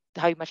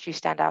how much you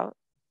stand out?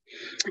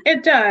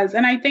 It does.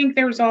 And I think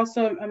there was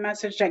also a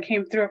message that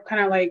came through of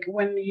kind of like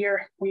when you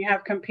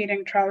have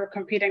competing trial or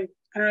competing,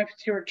 I don't know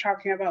if you were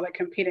talking about like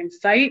competing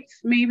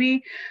sites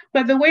maybe,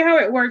 but the way how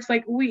it works,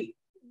 like we're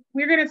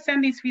going to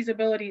send these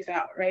feasibilities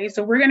out, right?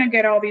 So we're going to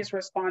get all these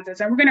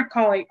responses, and we're going to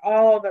collate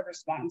all the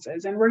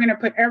responses, and we're going to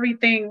put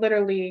everything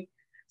literally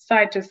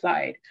side to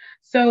side.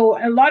 So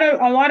a lot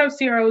of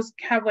CROs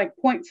have like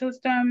point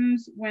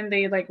systems when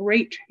they like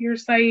rate your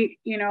site,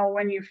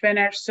 when you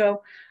finish.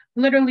 So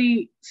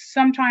literally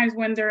sometimes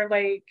when they're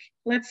like,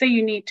 let's say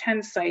you need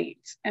 10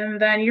 sites,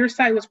 and then your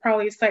site was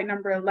probably site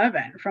number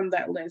 11 from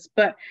that list,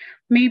 but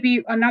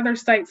maybe another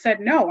site said,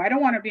 no, I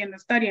don't want to be in the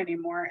study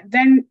anymore.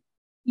 Then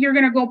you're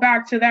going to go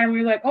back to that and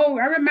you're like, oh,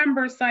 I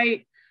remember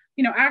site,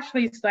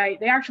 Ashley's site,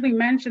 they actually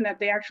mentioned that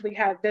they actually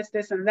had this,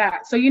 and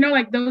that. So,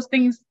 like those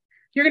things,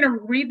 you're going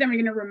to read them,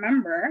 you're going to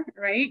remember,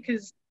 right?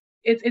 Because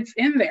it's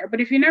in there.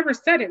 But if you never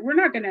said it, we're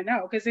not going to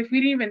know. Because if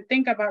we didn't even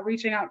think about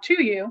reaching out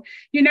to you,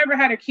 you never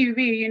had a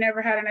QV, you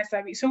never had an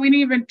SIV. So we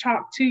didn't even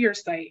talk to your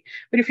site.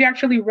 But if you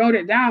actually wrote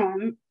it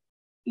down,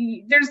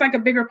 there's like a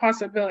bigger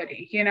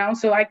possibility,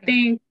 So I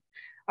think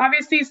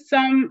obviously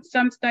some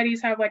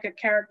studies have like a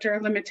character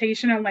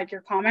limitation on like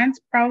your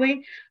comments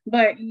probably,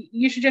 but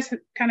you should just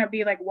kind of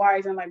be like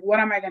wise and like, what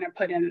am I going to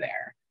put in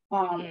there?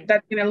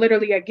 That's going to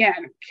literally,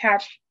 again,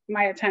 catch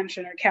my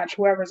attention or catch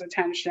whoever's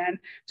attention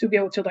to be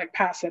able to like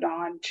pass it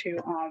on to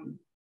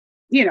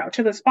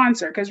to the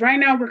sponsor, because right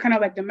now we're kind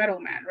of like the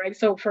middleman, right?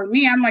 So for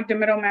me, I'm like the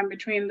middleman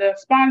between the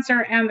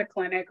sponsor and the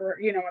clinic, or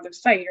or the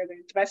site or the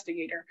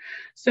investigator.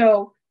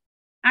 So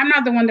I'm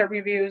not the one that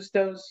reviews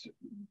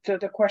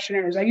the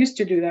questionnaires. I used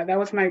to do that. That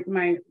was my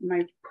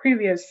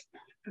previous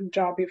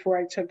job before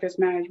I took this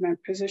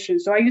management position.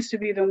 So I used to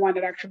be the one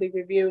that actually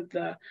reviewed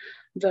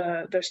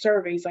the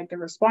surveys, like the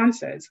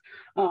responses.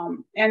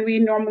 And we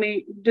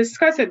normally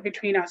discuss it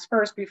between us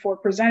first before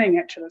presenting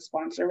it to the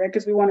sponsor, right?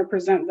 Because we want to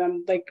present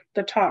them like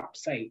the top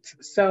sites.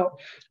 So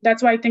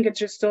that's why I think it's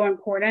just so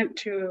important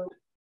to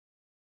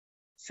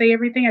say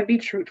everything and be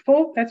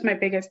truthful. That's my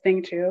biggest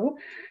thing too,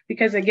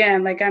 because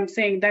again, like I'm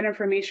saying, that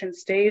information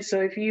stays.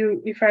 So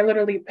if I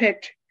literally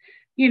picked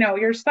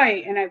your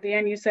site, and at the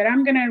end you said,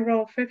 I'm going to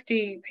enroll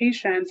 50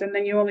 patients, and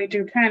then you only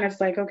do 10,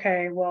 it's like,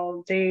 okay,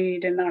 well, they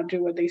did not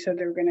do what they said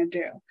they were going to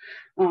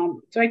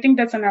do. So I think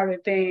that's another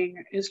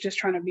thing, is just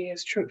trying to be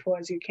as truthful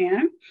as you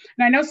can.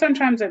 And I know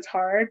sometimes it's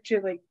hard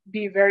to like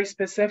be very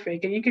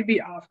specific, and you could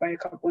be off by a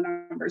couple of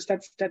numbers.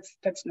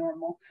 That's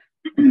normal.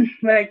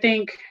 But I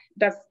think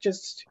that's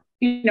just,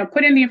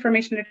 put in the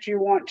information that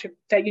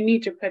you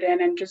need to put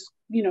in, and just,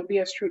 be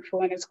as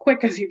truthful and as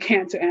quick as you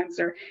can to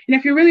answer. And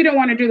if you really don't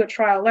want to do the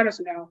trial, let us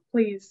know.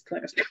 Please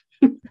let us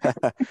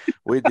know.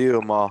 We do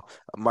them all.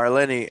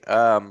 Marlene,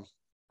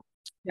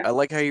 Yeah. I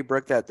like how you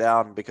broke that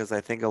down, because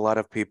I think a lot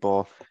of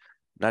people,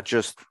 not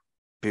just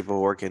people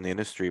who work in the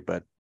industry,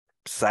 but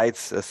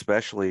sites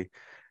especially,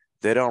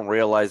 they don't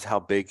realize how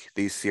big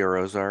these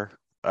CROs are.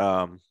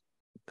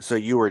 So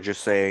you were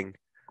just saying,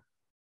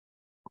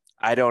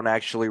 I don't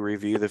actually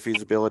review the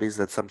feasibilities.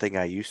 That's something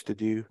I used to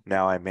do.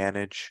 Now I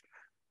manage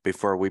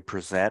before we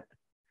present.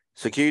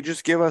 So can you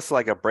just give us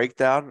like a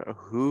breakdown of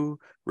who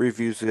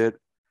reviews it?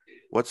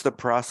 What's the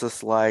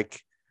process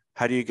like?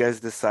 how do you guys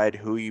decide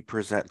who you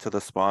present to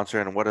the sponsor,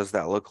 and what does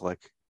that look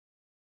like?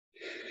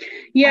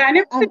 Yeah, and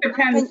it really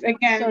depends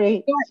again.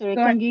 Sorry, Go ahead.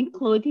 can you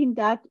include in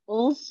that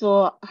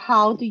also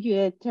how do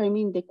you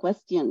determine the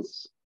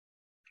questions?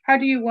 How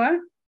do you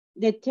what?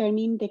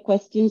 Determine the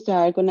questions that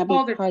are going to be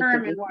part of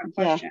determine it. what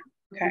question.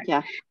 Okay.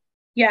 Yeah.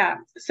 Yeah.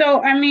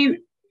 So, I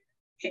mean,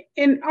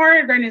 in our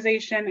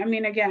organization, I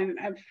mean, again,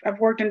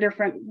 I've worked in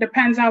different,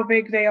 depends how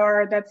big they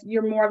are.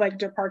 You're more like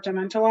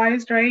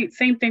departmentalized, right?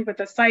 Same thing with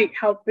the site,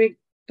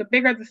 the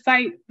bigger the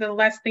site, the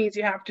less things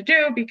you have to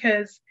do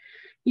because,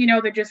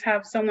 they just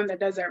have someone that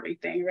does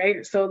everything,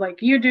 right? So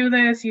like you do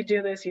this, you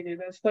do this, you do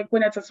this. Like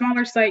when it's a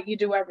smaller site, you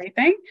do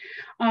everything.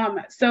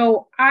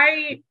 So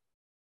I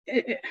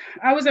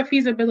was a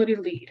feasibility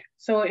lead.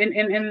 So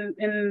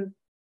in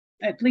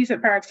at least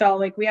at Parexel,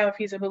 like we have a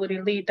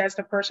feasibility lead. That's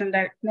the person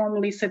that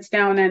normally sits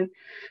down and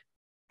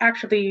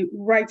actually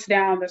writes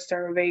down the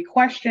survey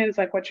questions,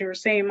 like what you were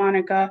saying,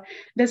 Monica.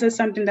 This is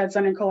something that's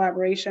done in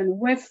collaboration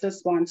with the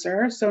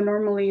sponsor. So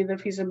normally the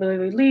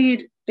feasibility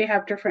lead, they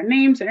have different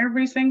names in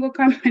every single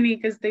company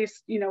because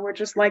we're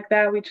just like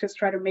that. We just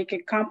try to make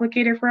it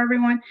complicated for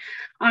everyone.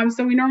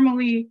 So we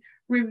normally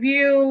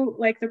review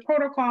like the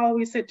protocol.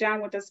 We sit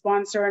down with the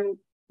sponsor and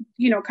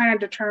kind of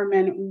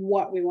determine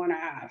what we want to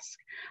ask.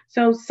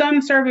 So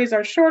some surveys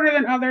are shorter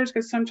than others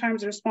because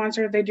sometimes they're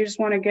sponsored. They just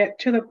want to get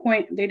to the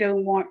point. They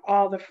don't want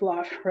all the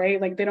fluff, right?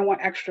 Like they don't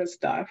want extra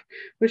stuff,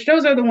 which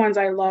those are the ones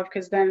I love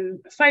because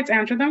then sites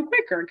answer them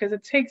quicker because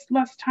it takes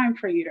less time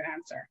for you to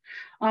answer.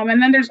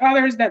 And then there's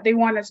others that they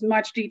want as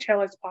much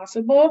detail as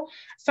possible.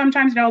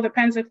 Sometimes it all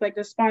depends if like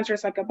the sponsor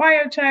is like a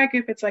biotech,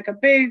 if it's like a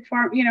big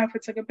farm, if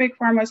it's like a big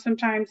pharma,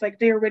 sometimes like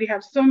they already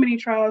have so many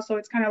trials. So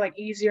it's kind of like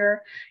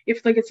easier.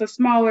 If like it's a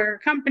smaller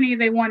company,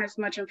 they want as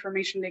much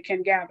information they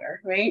can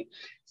gather, right?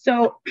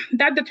 So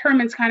that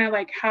determines kind of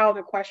like how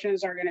the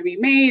questions are going to be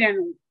made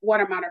and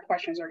what amount of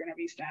questions are going to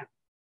be sent.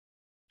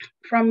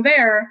 From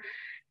there,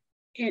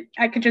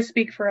 I could just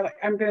speak for,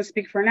 I'm going to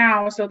speak for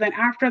now. So then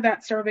after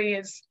that survey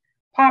is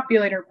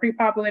populated or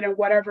pre-populated,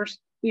 whatever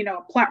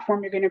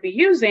platform you're going to be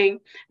using,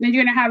 then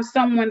you're going to have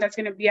someone that's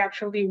going to be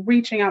actually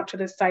reaching out to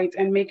the sites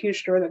and making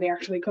sure that they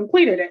actually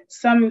completed it.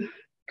 Some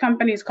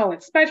companies call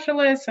it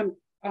specialists.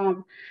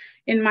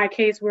 In my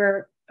case,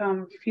 we're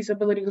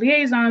feasibility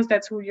liaisons.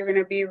 That's who you're going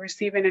to be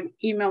receiving an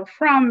email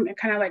from and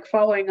kind of like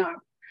following up,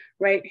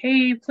 right?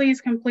 Hey, please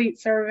complete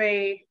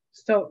survey.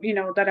 So,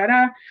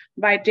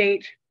 by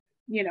date,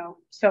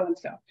 so and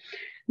so.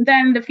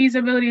 Then the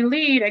feasibility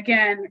lead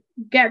again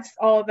gets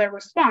all the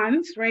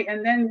response, right?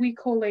 And then we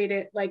collate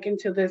it like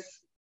into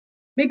this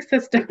big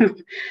system,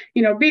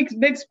 big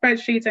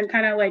spreadsheets and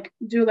kind of like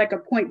do like a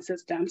point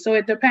system. So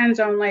it depends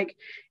on like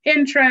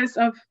interest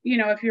of,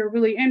 if you're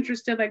really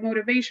interested, like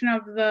motivation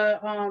of the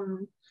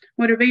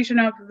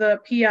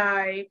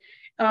PI,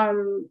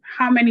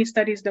 how many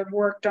studies they've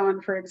worked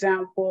on, for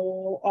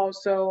example,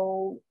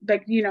 also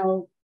like,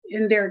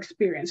 in their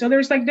experience. So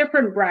there's like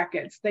different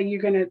brackets that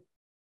you're going to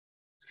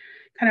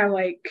kind of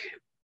like,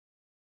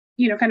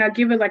 kind of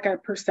give it like a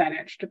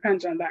percentage,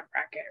 depends on that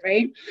bracket,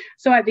 right?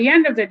 So at the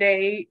end of the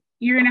day,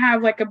 you're going to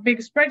have like a big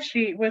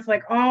spreadsheet with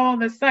like all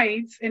the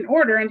sites in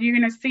order, and you're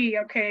going to see,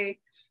 okay,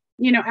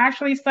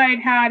 Ashley's site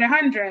had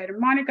 100,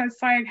 Monica's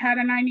site had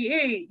a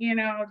 98,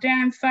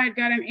 Dan's site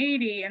got an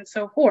 80, and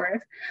so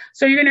forth.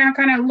 So you're going to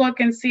kind of look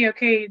and see,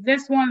 okay,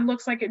 this one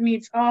looks like it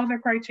meets all the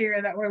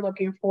criteria that we're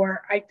looking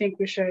for. I think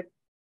we should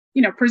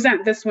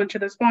present this one to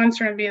the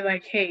sponsor and be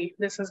like, hey,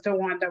 this is the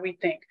one that we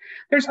think.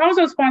 There's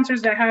also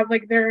sponsors that have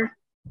like their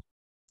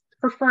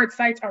preferred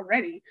sites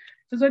already.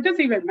 So it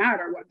doesn't even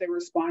matter what they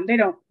respond. They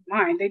don't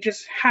mind. They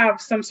just have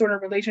some sort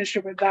of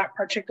relationship with that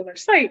particular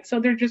site. So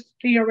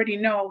they already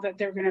know that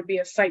they're going to be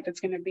a site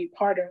that's going to be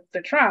part of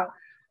the trial.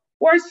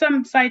 Or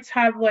some sites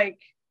have like,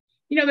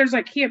 there's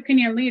like key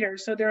opinion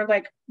leaders. So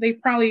they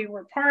probably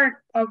were part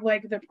of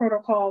like the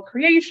protocol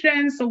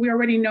creation. So we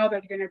already know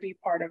that they're going to be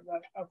part of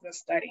the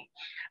study.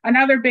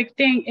 Another big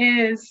thing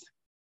is,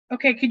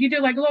 okay, could you do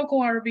like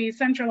local RB,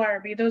 central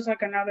RB? Those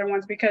like another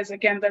ones, because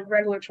again, the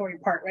regulatory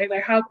part, right?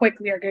 Like how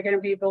quickly are they going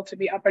to be able to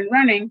be up and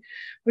running,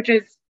 which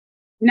is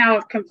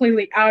now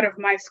completely out of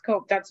my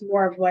scope. That's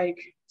more of like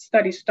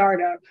study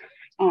startup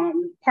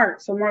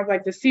part. So more of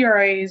like the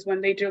CRAs,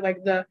 when they do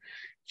like the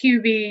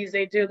QVs,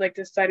 they do like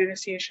the site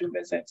initiation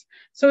visits.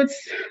 So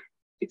it's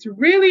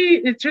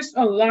just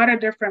a lot of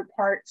different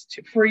parts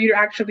for you to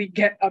actually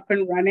get up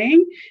and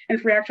running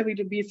and for actually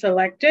to be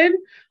selected.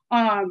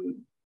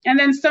 And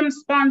then some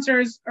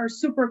sponsors are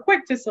super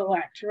quick to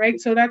select,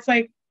 right? So those are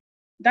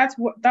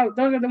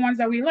the ones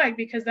that we like,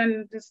 because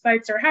then the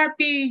sites are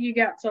happy, you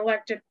get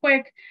selected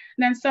quick.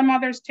 And then some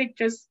others take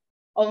just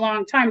a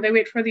long time. They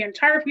wait for the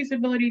entire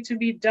feasibility to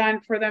be done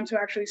for them to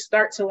actually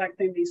start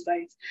selecting these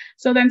sites.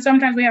 So then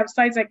sometimes we have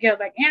sites that get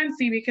like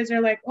antsy because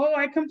they're like, oh,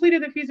 I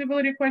completed the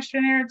feasibility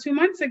questionnaire 2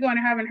 months ago and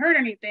I haven't heard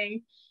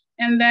anything.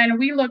 And then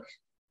we look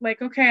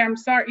like, okay, I'm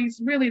sorry,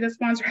 it's really the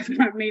sponsor has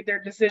not made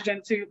their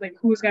decision to like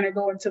who's going to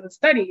go into the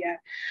study yet.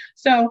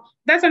 So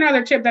that's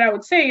another tip that I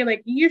would say,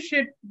 like,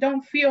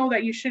 don't feel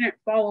that you shouldn't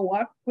follow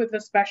up with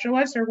the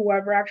specialist or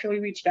whoever actually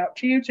reached out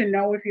to you to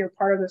know if you're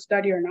part of the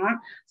study or not.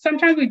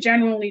 Sometimes we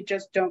genuinely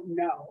just don't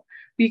know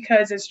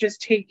because it's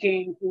just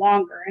taking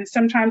longer. And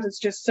sometimes it's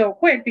just so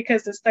quick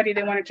because the study,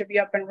 they want it to be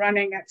up and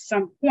running at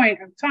some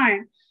point of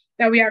time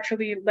that we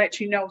actually let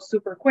you know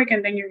super quick,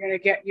 and then you're going to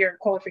get your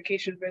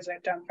qualification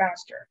visit done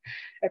faster,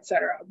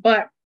 etc.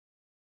 But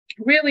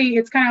really,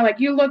 it's kind of like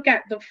you look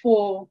at the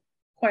full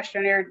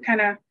questionnaire and kind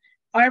of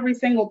every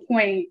single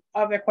point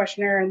of the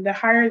questionnaire, and the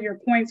higher your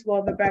points,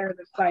 well, the better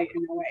the site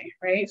in a way,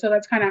 right? So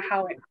that's kind of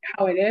how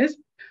it is.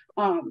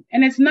 And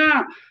it's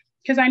not,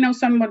 because I know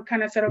someone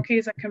kind of said, okay,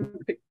 is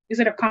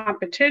it a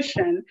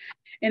competition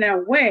in a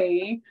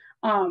way?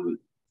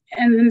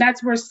 And then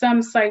that's where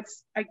some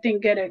sites, I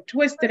think, get it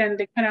twisted and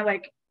they kind of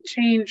like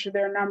change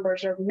their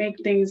numbers or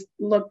make things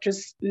look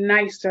just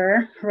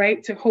nicer,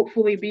 right? To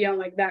hopefully be on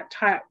like that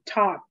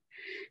top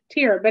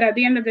tier. But at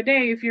the end of the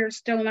day, if you're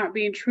still not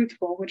being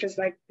truthful, which is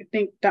like, I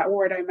think that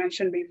word I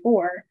mentioned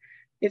before,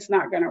 it's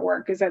not going to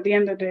work, because at the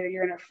end of the day,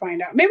 you're going to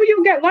find out. Maybe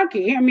you'll get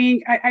lucky. I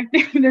mean, I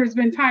think there's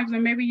been times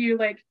when maybe you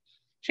like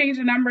change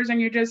the numbers and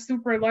you're just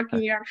super lucky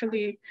and you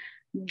actually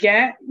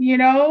get,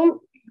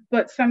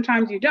 but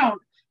sometimes you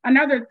don't.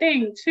 Another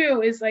thing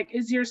too is like,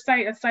 is your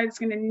site a site that's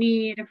going to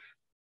need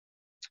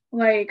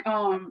like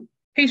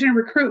patient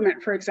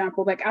recruitment, for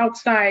example, like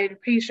outside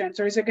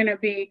patients, or is it going to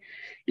be,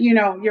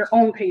 your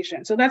own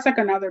patient? So that's like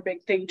another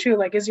big thing too.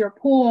 Like, is your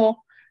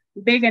pool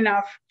big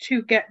enough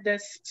to get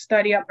this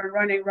study up and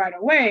running right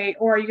away,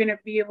 or are you going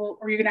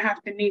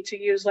to need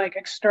to use like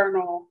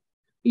external,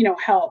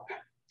 help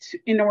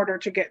in order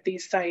to get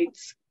these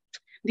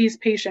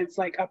patients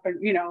like up and,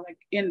 like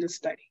in the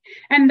study.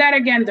 And that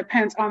again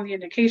depends on the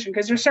indication,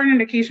 because there's certain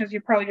indications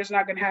you're probably just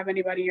not going to have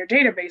anybody in your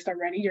database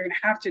already. You're going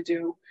to have to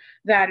do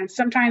that. And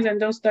sometimes in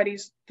those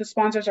studies, the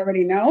sponsors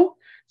already know.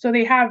 So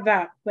they have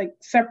that like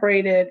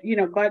separated,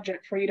 budget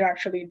for you to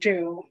actually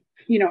do,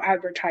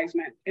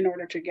 advertisement in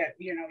order to get,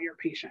 your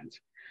patients.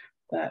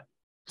 But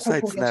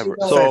sites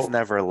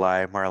never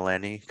lie,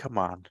 Marlene. Come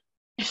on.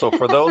 So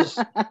for those,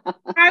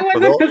 I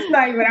wasn't going to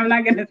say, but I'm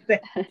not going to say.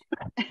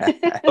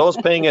 Those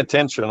paying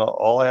attention,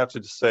 all I have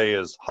to say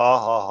is, ha,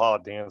 ha, ha,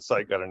 Dan's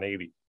site got an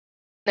 80.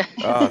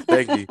 Oh,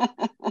 thank you.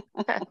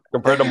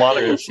 Compared to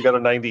Monica, she got a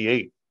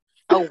 98.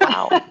 Oh,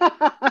 wow.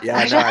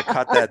 Yeah, no, I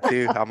caught that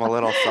too. I'm a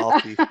little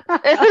salty.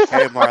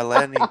 Hey,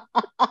 Marlene.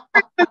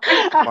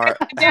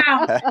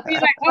 Now, be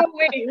like, oh,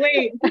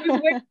 wait,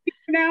 who's with you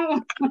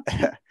now?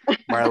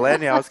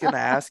 Marlene, I was going to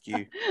ask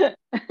you,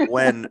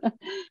 when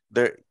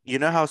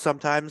how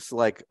sometimes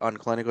like on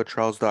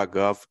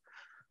clinicaltrials.gov,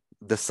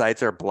 the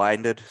sites are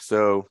blinded.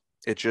 So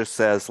it just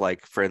says,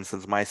 like, for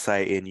instance, my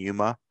site in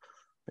Yuma,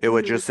 it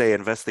would just say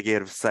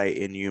investigative site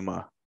in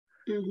Yuma.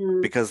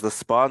 Because the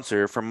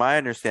sponsor, from my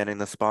understanding,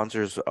 the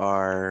sponsors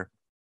are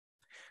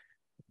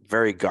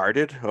very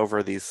guarded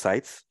over these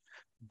sites.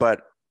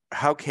 But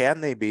how can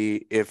they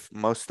be if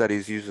most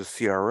studies use a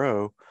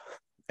CRO?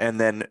 And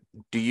then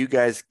do you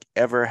guys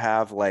ever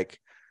have like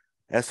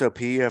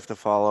SOP you have to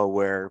follow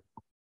where,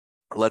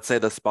 let's say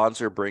the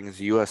sponsor brings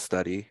you a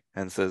study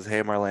and says,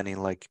 hey, Marlene,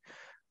 like,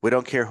 we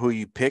don't care who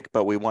you pick,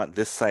 but we want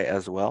this site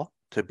as well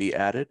to be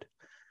added.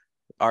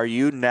 Are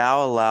you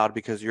now allowed,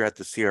 because you're at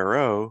the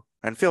CRO,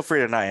 and feel free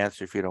to not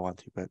answer if you don't want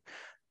to, but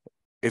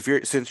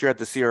since you're at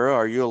the CRO,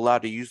 are you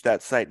allowed to use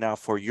that site now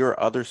for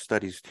your other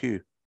studies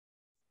too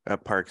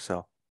at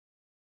Parexel?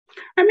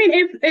 I mean,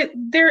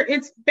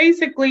 it's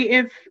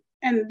basically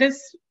and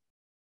this,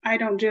 I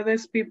don't do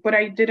this, but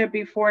I did it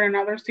before in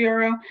another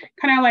CRO.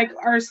 Kind of like,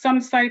 are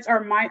some sites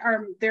are my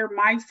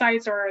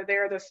sites, or are they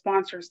the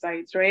sponsor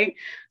sites, right?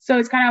 So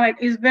it's kind of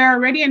like, is there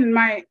already in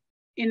my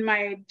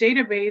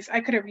database?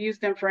 I could have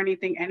used them for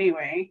anything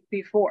anyway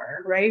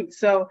before, right?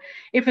 So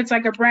if it's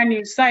like a brand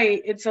new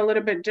site, it's a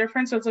little bit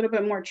different. So it's a little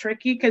bit more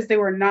tricky because they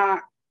were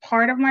not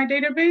part of my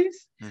database.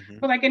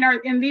 But like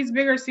in these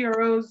bigger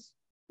CROs,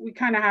 we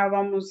kind of have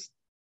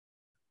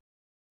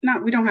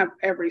we don't have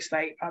every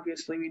site,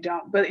 obviously we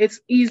don't, but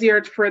it's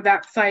easier for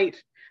that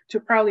site to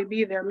probably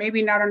be there,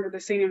 maybe not under the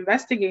same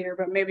investigator,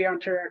 but maybe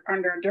under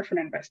a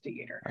different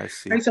investigator. I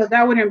see. Right? So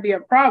that wouldn't be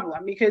a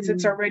problem because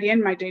it's already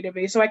in my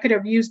database. So I could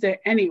have used it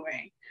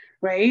anyway,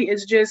 right?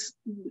 It's just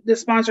the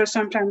sponsor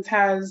sometimes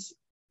has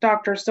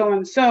Dr.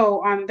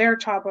 So-and-so on their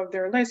top of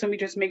their list, and we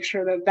just make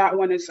sure that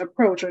one is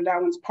approached, or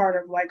that one's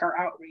part of like our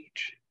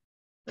outreach.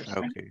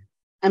 Okay.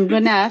 I'm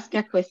going to ask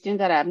a question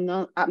that I'm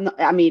not,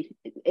 I mean,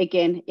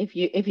 again, if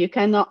you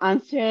cannot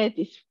answer it,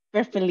 it's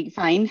perfectly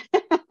fine.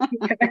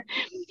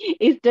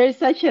 Is there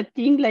such a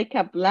thing like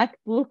a black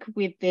book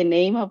with the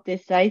name of the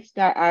sites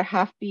that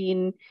have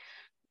been,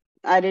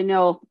 I don't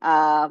know,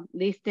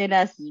 listed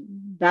as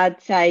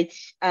bad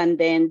sites, and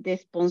then the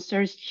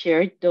sponsors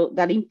shared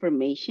that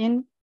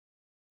information?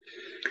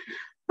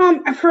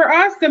 For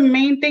us, the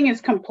main thing is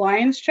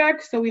compliance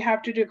checks. So we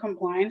have to do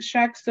compliance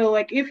checks. So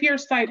like if your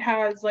site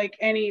has like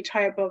any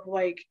type of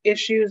like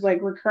issues,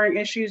 like recurring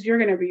issues, you're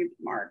going to be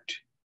marked,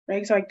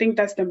 right? So I think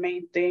that's the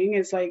main thing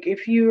is like,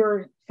 if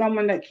you're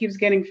someone that keeps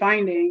getting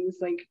findings,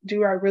 like,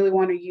 do I really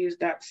want to use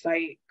that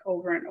site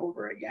over and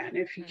over again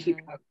if you keep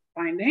up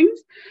findings?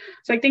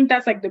 So I think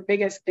that's like the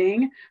biggest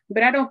thing,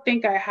 but I don't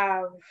think I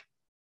have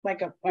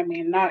like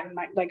not in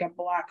like a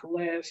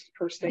blacklist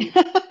per se.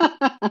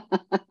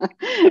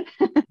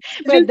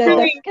 But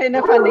that's kind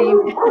of a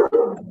name.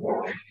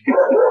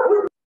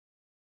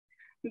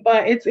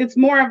 But it's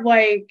more of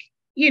like,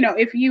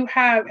 if you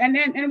have,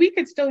 and we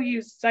could still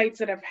use sites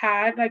that have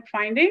had like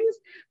findings,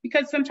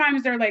 because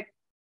sometimes they're like,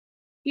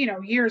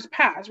 years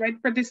pass, right?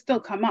 But they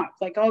still come up.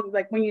 Like,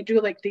 like when you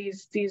do like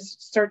these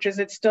searches,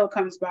 it still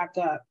comes back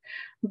up.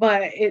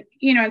 But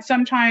and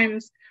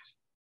sometimes,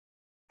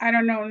 I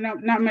don't know,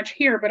 not much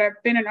here, but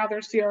I've been in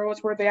other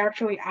CROs where they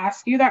actually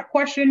ask you that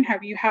question: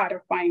 have you had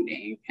a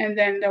finding? And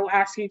then they'll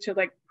ask you to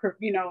like,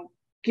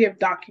 give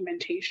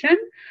documentation.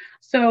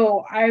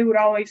 So I would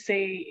always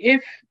say,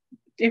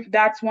 if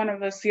that's one of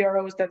the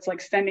CROs that's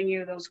like sending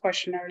you those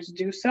questionnaires,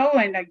 do so,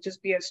 and like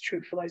just be as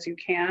truthful as you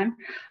can.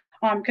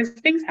 Because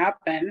things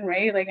happen,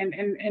 right? Like,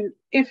 and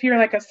if you're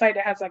like a site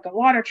that has like a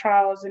lot of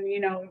trials, and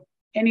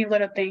any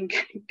little thing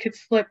could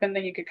slip, and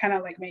then you could kind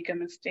of like make a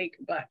mistake.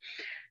 But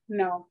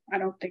no, I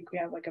don't think we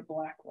have like a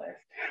blacklist.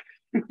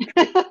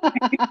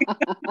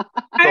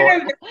 I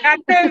don't know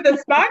if the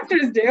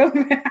sponsors do.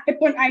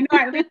 I know,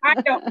 at least I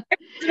don't. I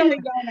personally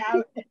don't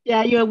out.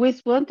 Yeah, you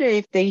always wonder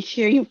if they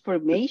share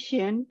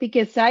information,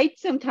 because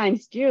sites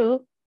sometimes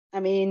do. I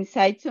mean,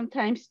 sites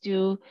sometimes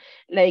do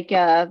like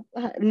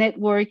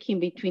networking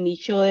between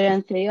each other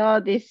and say, oh,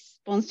 this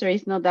sponsor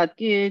is not that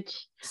good.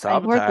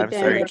 I've worked with Sometimes,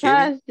 them are in you the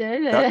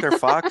kidding? past. Dr.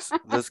 Fox,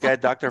 this guy,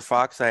 Dr.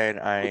 Fox,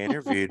 I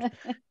interviewed,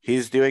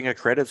 he's doing a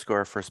credit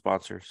score for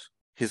sponsors.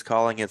 He's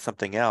calling it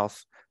something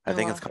else. I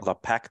think it's called a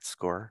pact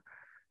score.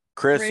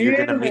 Chris, you're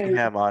going to meet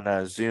him on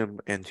a Zoom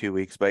in 2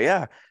 weeks. But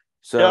yeah,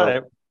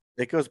 so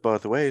it goes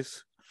both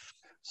ways.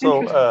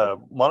 So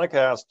Monica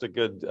asked a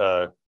good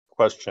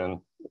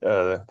question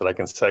that I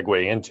can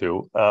segue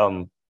into.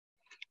 I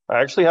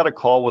actually had a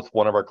call with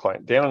one of our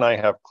clients. Dan and I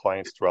have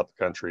clients throughout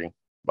the country,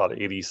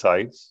 about 80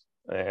 sites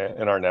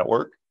in our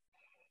network.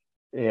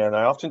 And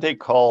I often take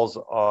calls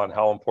on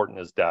how important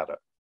is data.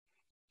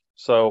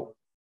 So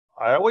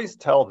I always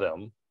tell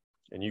them,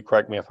 and you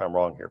correct me if I'm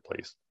wrong here,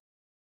 please.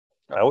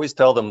 I always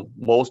tell them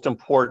most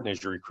important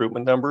is your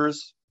recruitment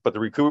numbers, but the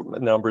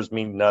recruitment numbers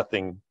mean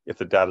nothing if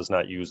the data is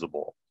not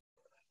usable.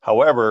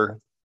 However,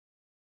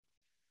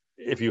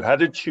 if you had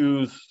to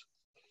choose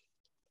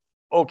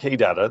okay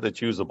data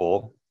that's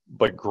usable,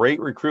 but great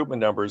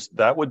recruitment numbers,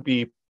 that would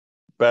be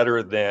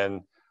better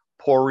than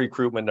poor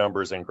recruitment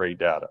numbers and great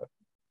data.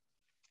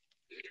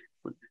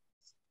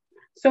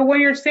 So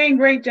when you're saying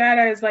great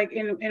data is like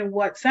in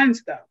what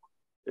sense though?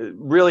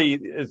 Really,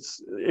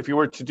 it's if you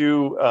were to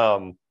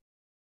do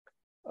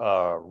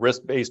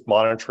risk-based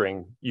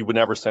monitoring, you would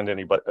never send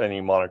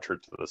any monitor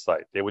to the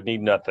site. They would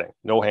need nothing,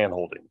 no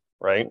hand-holding,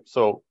 right?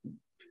 So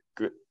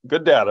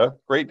good data,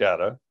 great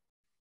data,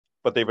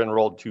 but they've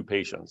enrolled 2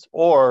 patients,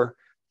 or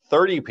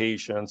 30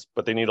 patients,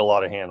 but they need a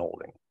lot of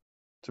hand-holding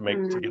to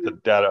get the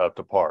data up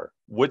to par.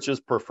 Which is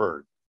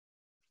preferred?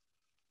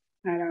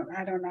 I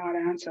don't know how to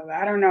answer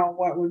that. I don't know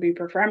what would be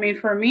preferred. I mean,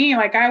 for me,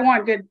 like I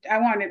want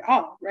it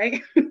all,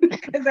 right?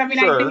 Because I mean,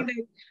 sure. I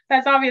think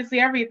that's obviously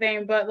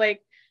everything, but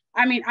like,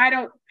 I mean, I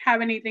don't have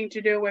anything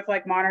to do with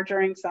like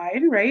monitoring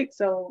side, right?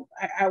 So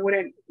I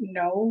wouldn't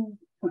know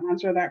to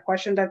answer that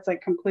question. That's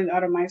like completely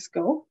out of my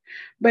scope.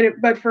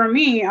 But for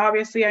me,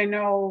 obviously, I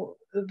know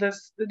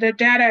the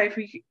data. If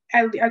we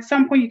at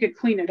some point you could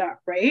clean it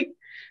up, right?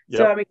 Yep.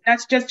 So I mean,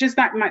 that's just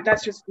not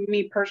that's just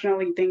me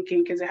personally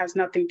thinking, because it has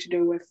nothing to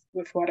do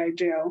with what I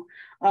do.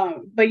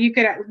 But you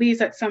could at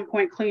least at some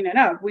point clean it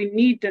up. We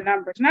need the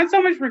numbers, not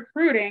so much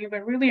recruiting,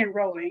 but really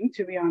enrolling,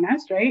 to be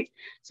honest, right?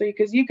 So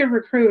because you could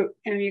recruit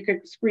and you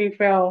could screen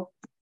fill.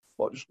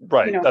 Well,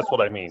 right, that's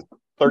what I mean.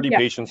 30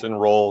 patients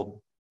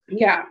enrolled.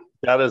 Yeah.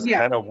 That is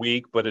kind of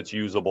weak, but it's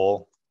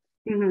usable.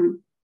 Mm-hmm.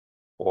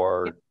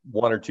 Or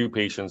 1 or 2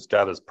 patients,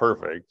 data is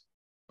perfect,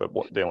 but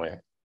they only.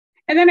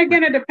 And then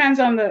again, it depends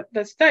on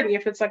the study.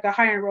 If it's like a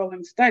high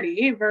enrolling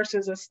study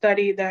versus a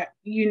study that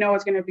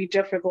is going to be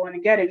difficult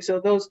in getting. So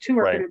those two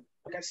are going to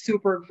be like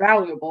super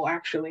valuable,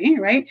 actually,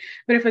 right?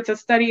 But if it's a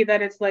study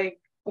that it's like,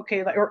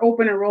 okay, like, or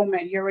open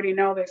enrollment, you already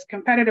know there's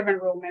competitive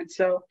enrollment.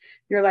 So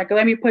you're like,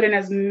 let me put in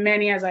as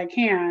many as I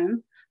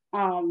can.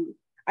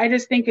 I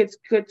just think it's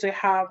good to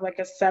have like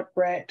a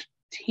separate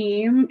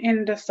team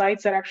in the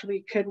sites that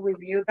actually could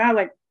review that,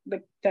 like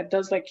that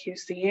does like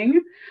QCing.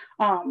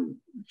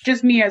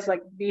 Just me as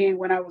like being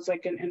when I was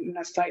like in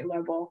a site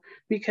level,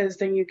 because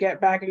then you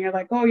get back and you're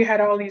like, oh, you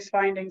had all these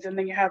findings, and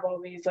then you have all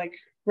these like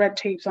red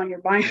tapes on your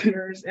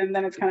binders, and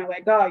then it's kind of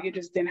like, oh, you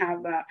just didn't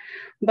have that.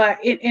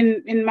 But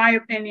in my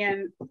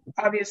opinion,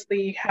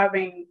 obviously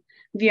having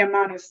the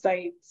amount of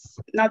sites,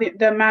 not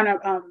the amount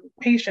of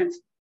patients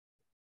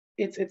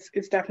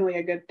it's definitely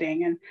a good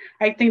thing. And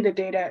I think the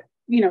data,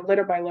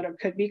 little by little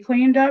could be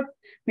cleaned up.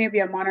 Maybe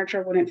a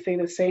monitor wouldn't say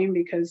the same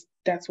because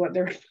that's what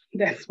they'll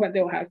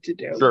have to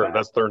do. Sure, but,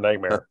 that's their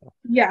nightmare.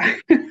 Yeah.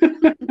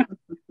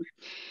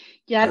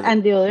 Yeah,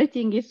 and the other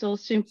thing is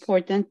also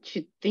important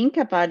to think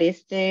about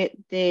is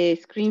the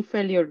screen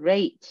failure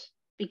rate,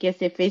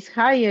 because if it's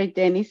higher,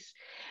 then it's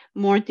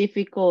more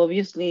difficult,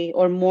 obviously,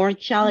 or more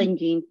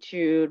challenging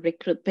to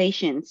recruit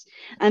patients.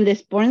 And the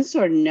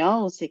sponsor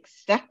knows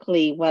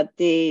exactly what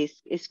the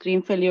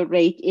screen failure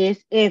rate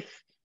is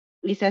if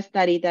it's a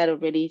study that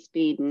already has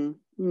been,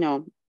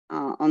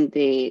 on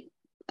the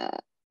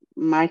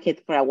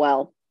market for a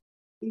while.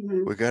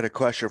 We got a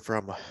question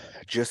from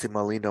Jesse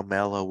Molino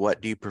Mello. What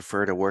do you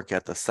prefer to work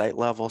at the site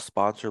level,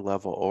 sponsor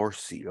level, or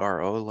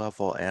CRO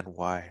level, and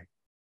why?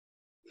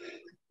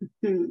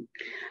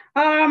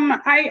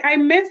 I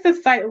miss the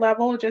site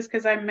level just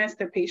because I miss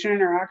the patient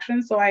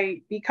interaction. So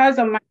because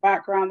of my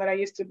background that I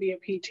used to be a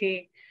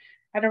PT,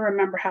 I don't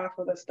remember half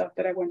of the stuff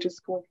that I went to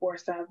school for,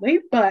 sadly.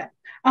 But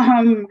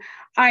I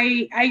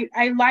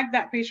like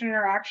that patient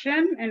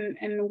interaction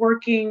and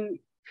working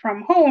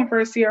from home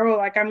for a CRO.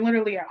 Like I'm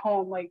literally at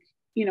home, like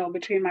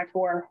between my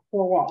four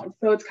walls.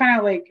 So it's kind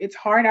of like it's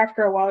hard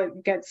after a while.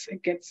 It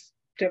gets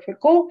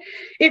difficult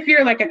if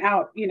you're like an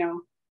out.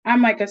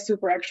 I'm like a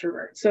super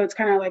extrovert, so it's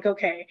kind of like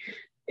okay,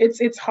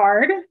 it's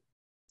hard.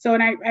 So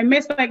and I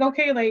miss like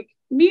okay like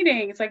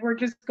meetings, like we're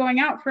just going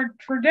out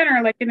for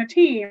dinner like in a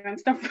team and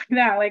stuff like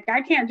that. Like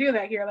I can't do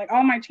that here. Like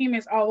all my team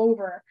is all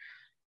over,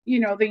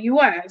 the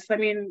US. I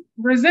mean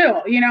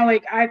Brazil.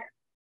 Like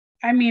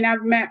I mean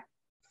I've met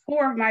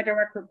 4 of my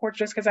direct reports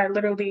just because I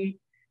literally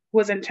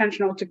was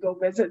intentional to go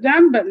visit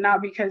them, but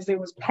not because it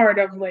was part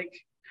of like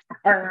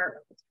our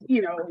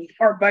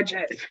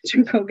budget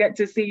to go get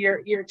to see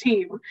your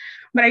team.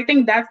 But I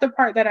think that's the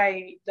part that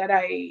I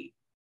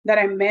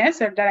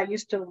miss, or that I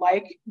used to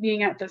like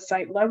being at the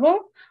site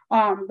level.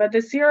 But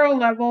the CRO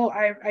level,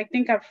 I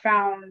think I've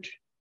found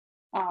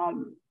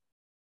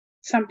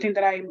something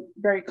that I'm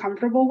very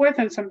comfortable with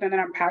and something that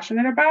I'm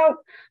passionate about.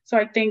 So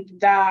I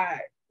think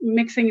that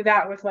mixing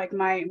that with like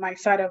my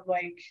side of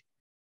like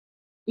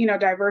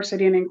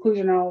diversity and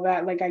inclusion and all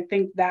that, like I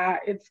think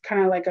that it's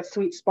kind of like a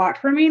sweet spot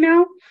for me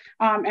now.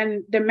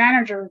 And the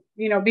manager,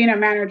 being a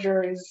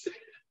manager is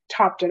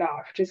topped it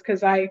off, just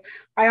because I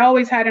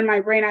always had in my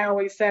brain, I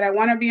always said I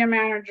want to be a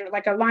manager,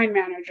 like a line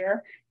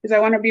manager, because I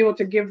want to be able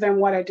to give them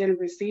what I didn't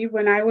receive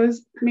when I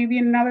was maybe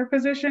in other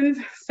positions.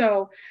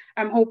 So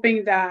I'm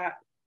hoping that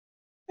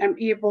I'm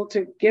able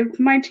to give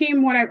my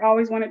team what I've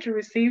always wanted to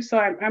receive. So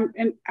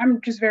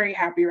I'm just very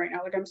happy right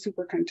now. Like I'm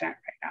super content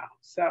right now.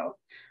 So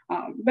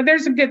but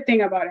there's a good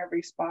thing about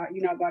every spot,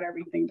 about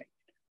everything.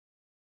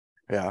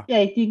 Yeah. Yeah,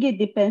 I think it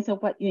depends on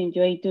what you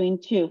enjoy doing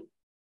too.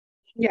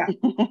 Yeah.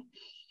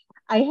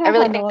 I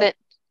really think that.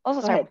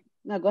 Also, sorry.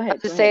 No, go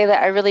ahead. To say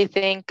that I really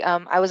think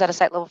I was at a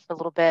site level for a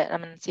little bit.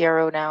 I'm in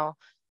CRO now,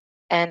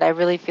 and I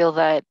really feel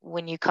that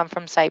when you come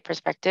from site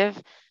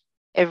perspective,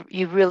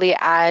 you really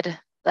add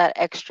that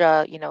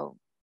extra,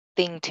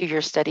 thing to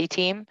your study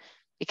team,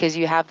 because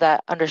you have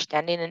that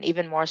understanding, and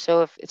even more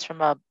so if it's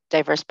from a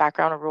diverse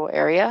background or rural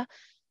area.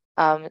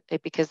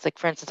 Because like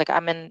for instance, like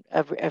I'm in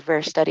a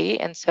rare study,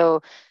 and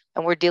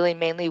we're dealing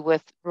mainly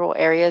with rural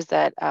areas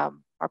that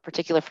are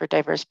particular for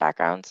diverse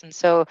backgrounds, and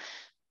so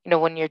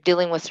when you're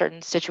dealing with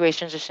certain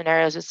situations or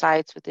scenarios with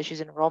sites with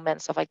issues in enrollment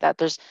and stuff like that,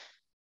 there's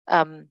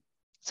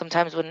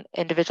sometimes when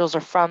individuals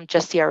are from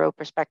just CRO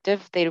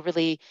perspective, they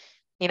really,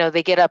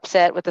 they get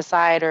upset with the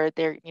site, or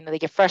they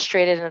get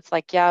frustrated, and it's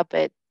like, yeah,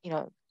 but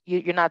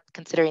you're not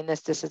considering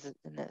this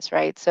and this,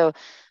 right? So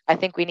I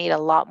think we need a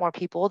lot more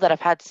people that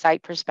have had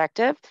site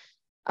perspective,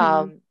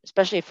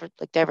 especially for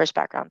like diverse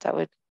backgrounds. That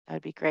would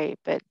be great.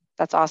 But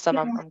that's awesome.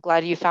 Yeah. I'm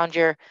glad you found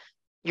your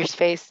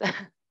space.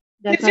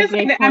 It's just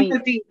like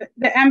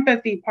the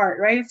empathy part,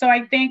 right? So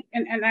I think,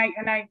 and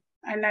I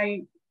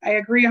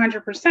agree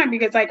 100%,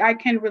 because like I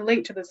can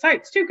relate to the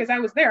sites too, because I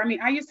was there. I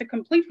mean, I used to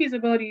complete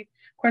feasibility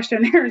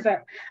questionnaires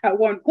at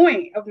one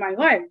point of my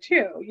life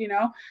too,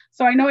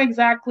 so I know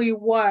exactly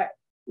what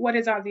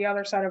is on the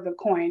other side of the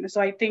coin.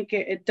 So I think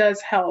it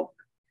does help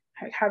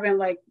having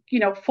like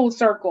full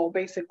circle,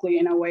 basically,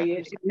 in a way.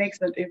 It makes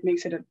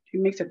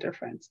a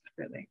difference,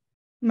 really.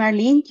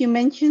 Marlene, you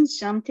mentioned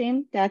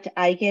something that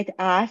I get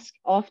asked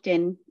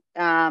often.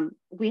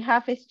 We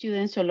have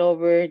students all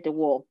over the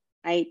world,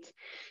 right?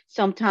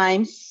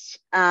 Sometimes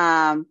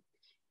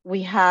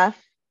we have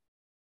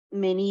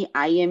many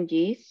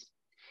IMGs.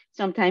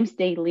 Sometimes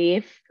they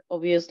live,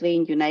 obviously,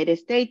 in the United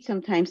States.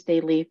 Sometimes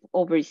they live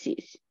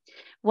overseas.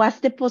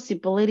 What's the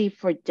possibility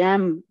for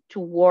them to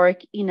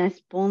work in a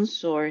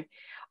sponsor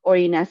or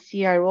in a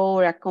CRO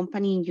or a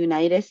company in the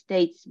United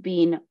States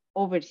being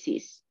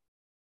overseas?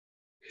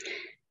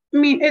 I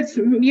mean,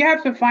 you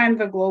have to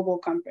find the global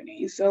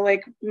company. So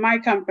like my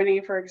company,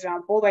 for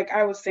example, like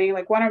I was saying,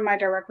 like one of my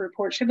direct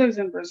reports, she lives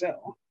in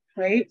Brazil,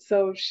 right?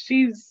 So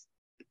she's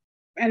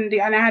and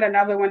I had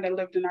another one that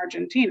lived in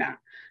Argentina.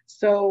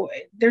 So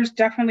there's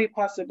definitely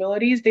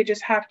possibilities. They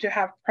just have to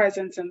have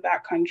presence in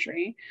that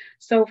country.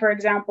 So for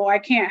example, I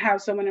can't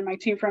have someone in my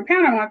team from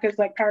Panama because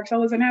like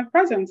Parexel doesn't have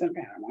presence in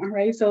Panama,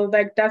 right? So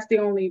like that's the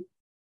only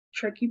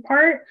tricky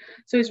part.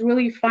 So it's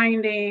really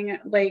finding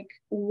like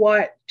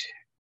what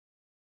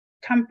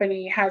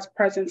company has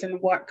presence in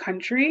what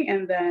country,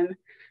 and then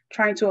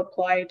trying to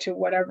apply to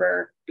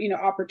whatever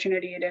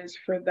opportunity it is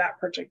for that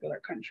particular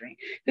country.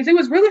 Because it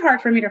was really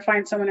hard for me to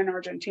find someone in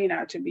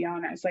Argentina, to be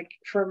honest. Like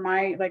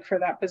for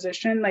that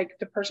position, like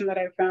the person that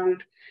I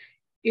found,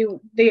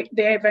 they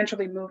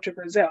eventually moved to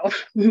Brazil,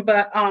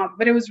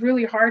 but it was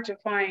really hard to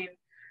find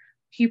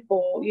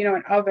people,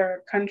 in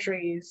other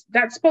countries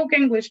that spoke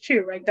English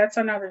too, right? That's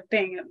another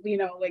thing,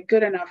 like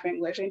good enough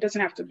English. And it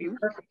doesn't have to be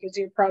perfect because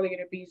you're probably going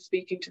to be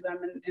speaking to them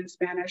in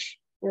Spanish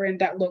or in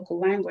that local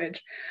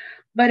language.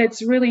 But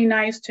it's really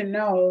nice to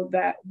know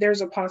that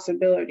there's a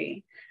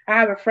possibility. I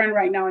have a friend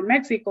right now in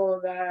Mexico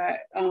that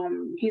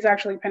he's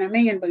actually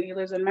Panamanian, but he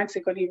lives in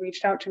Mexico, and he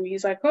reached out to me.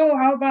 He's like, oh,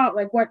 how about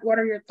like, what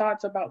are your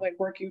thoughts about like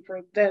working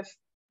for this,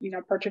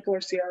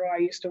 particular CRO I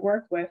used to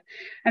work with?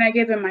 And I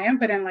gave him my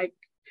input, and like,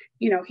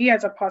 he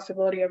has a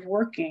possibility of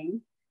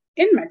working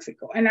in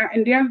Mexico.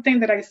 And the other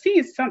thing that I see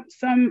is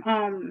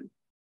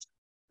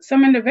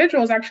some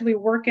individuals actually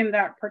work in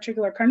that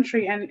particular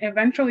country, and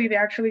eventually they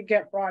actually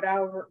get brought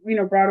over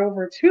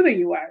to the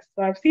US.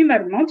 So I've seen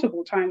that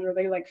multiple times where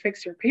they like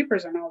fix your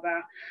papers and all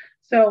that.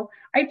 So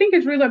I think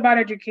it's really about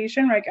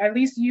education. Like at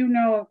least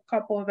a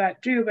couple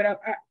that do,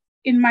 but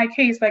in my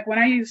case, like when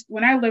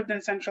I lived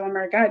in Central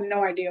America, I had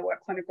no idea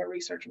what clinical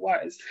research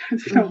was.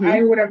 So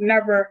I would have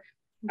never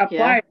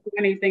applied to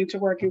anything to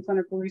work in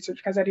clinical research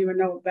because I didn't even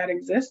know that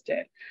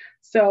existed.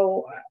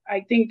 So I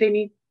think they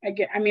need,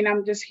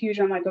 I'm just huge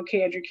on like,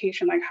 okay,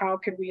 education, like how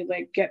could we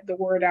like get the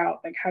word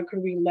out? Like how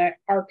could we let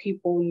our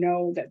people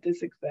know that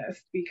this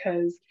exists?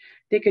 Because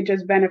they could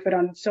just benefit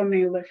on so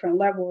many different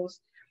levels,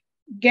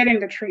 getting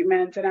the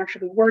treatments and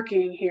actually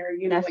working here,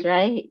 That's like,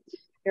 right.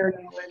 Their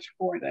knowledge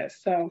for this.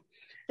 So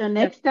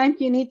next time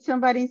you need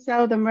somebody in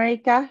South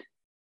America,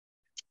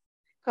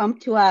 come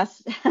to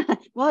us.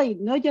 Well,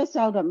 not just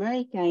South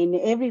America, and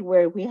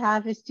everywhere. We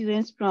have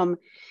students from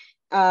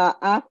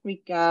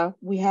Africa.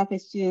 We have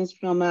students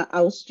from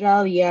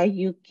Australia,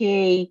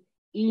 UK,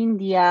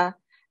 India,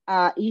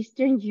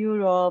 Eastern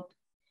Europe,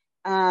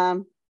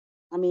 South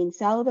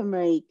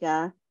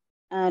America,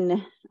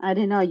 and I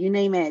don't know, you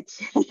name it,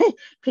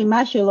 pretty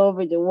much all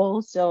over the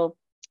world. So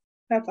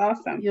that's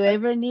awesome. If you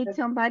ever need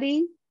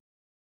somebody,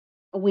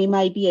 we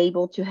might be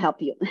able to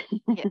help you.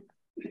 Yeah.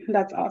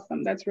 That's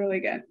awesome. That's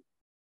really good.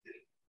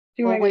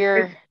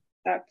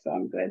 That's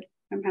good.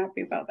 I'm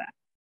happy about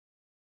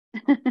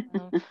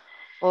that.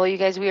 Well, you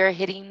guys, we are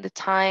hitting the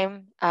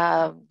time.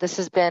 This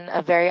has been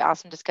a very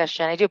awesome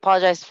discussion. I do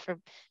apologize for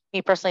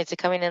me personally to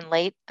coming in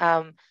late,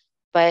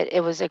 but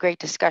it was a great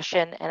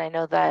discussion. And I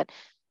know that,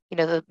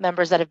 the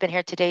members that have been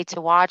here today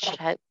to watch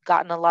have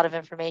gotten a lot of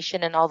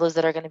information, and all those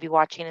that are going to be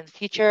watching in the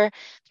future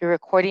through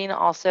recording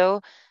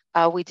also.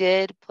 We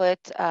did put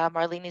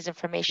Marlene's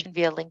information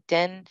via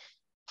LinkedIn.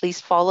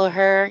 Please follow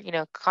her,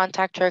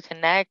 contact her,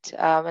 connect,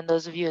 and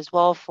those of you as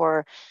well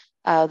for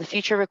the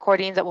future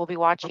recordings that we'll be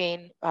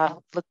watching,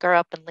 look her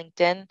up in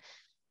LinkedIn.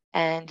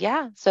 And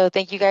yeah, so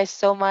thank you guys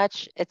so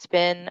much. It's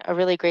been a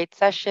really great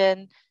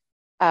session.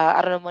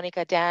 I don't know,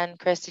 Monica, Dan,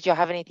 Chris, did you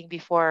have anything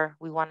before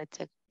we wanted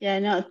to? Yeah,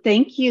 no,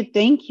 thank you.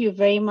 Thank you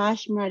very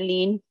much,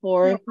 Marlene,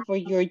 for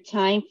your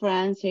time for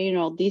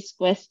answering these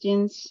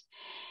questions.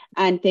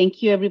 And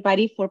thank you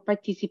everybody for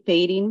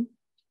participating.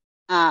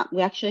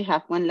 We actually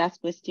have one last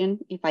question,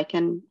 if I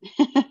can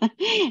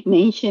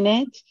mention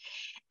it.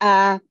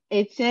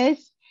 It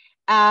says,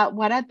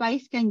 what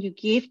advice can you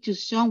give to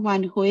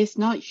someone who is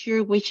not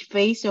sure which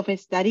phase of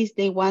studies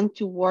they want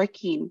to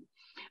work in?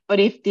 Or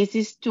if this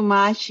is too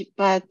much,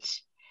 but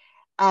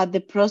the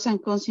pros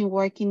and cons in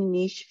working in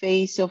each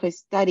phase of a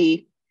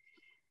study.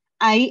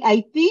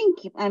 I think,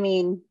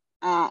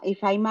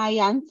 if I might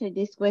answer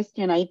this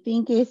question, I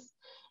think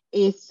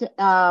it's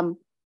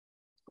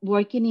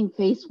working in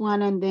phase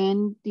one, and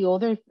then the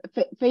other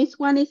phase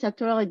one is a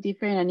totally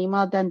different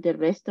animal than the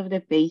rest of the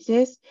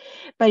phases,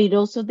 but it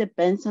also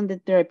depends on the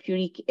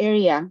therapeutic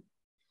area.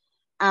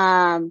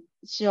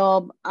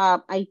 So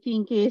I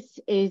think it's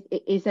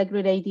a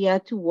great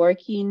idea to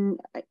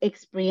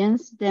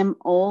experience them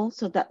all,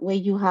 so that way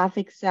you have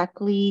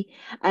exactly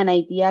an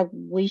idea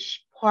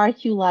which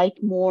part you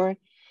like more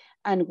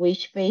and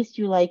which phase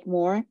you like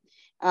more.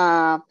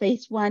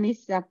 Phase one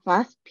is a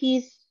fast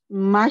piece,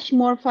 much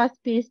more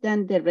fast paced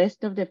than the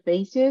rest of the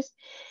phases.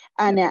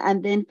 And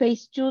then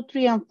phase 2,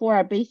 3, and 4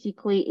 are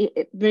basically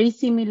very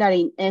similar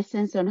in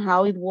essence on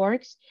how it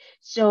works.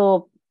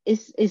 So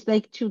it's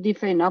like two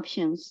different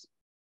options.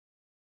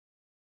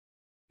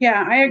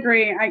 Yeah, I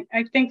agree.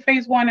 I think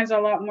phase one is a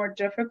lot more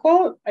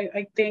difficult.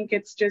 I think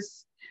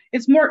it's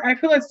more, I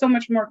feel it's so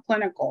much more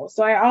clinical.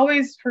 So I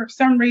always, for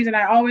some reason,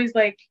 I always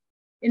like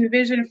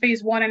envision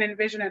phase one and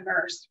envision a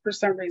nurse for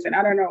some reason.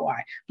 I don't know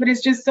why, but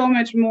it's just so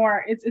much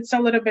more. It's a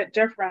little bit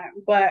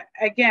different. But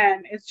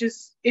again, it's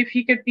just if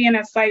he could be in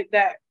a site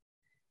that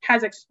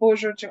has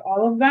exposure to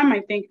all of them,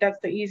 I think that's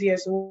the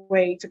easiest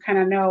way to kind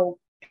of know,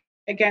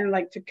 again,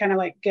 like to kind of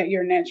like get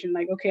your niche and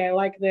like, okay, I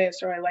like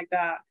this or I like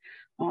that.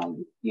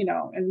 You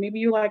know, and maybe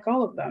you like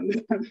all of them,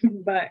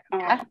 but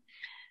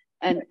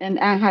and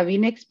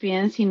having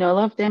experience in all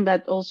of them,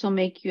 that also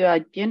make you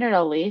a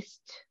generalist.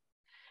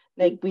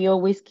 Like we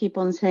always keep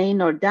on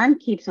saying, or Dan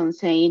keeps on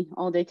saying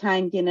all the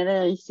time,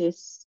 generalist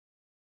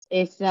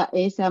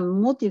is a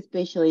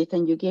multi-specialist,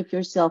 and you give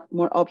yourself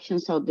more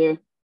options out there.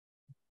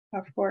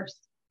 Of course,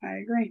 I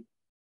agree.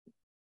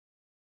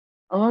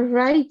 All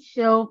right,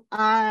 so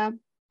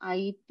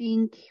I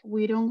think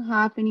we don't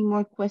have any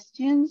more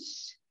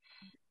questions.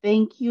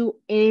 Thank you,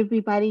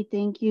 everybody.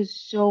 Thank you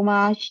so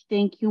much.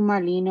 Thank you,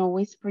 Marlene,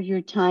 always for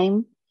your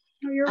time.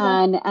 Oh, you're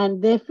welcome.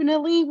 And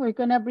definitely we're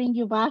gonna bring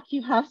you back.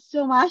 You have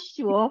so much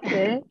to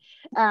offer.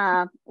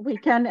 We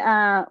can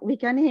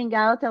hang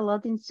out a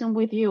lot in Zoom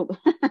with you.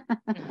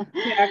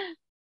 Yeah,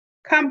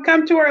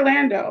 come to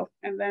Orlando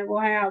and then we'll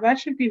hang out. That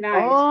should be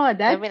nice. Oh, That'd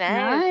that's be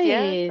nice.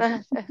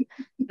 Yeah.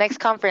 Next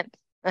conference.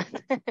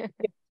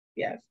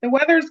 Yes, the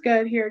weather's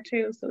good here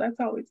too, so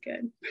that's always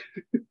good.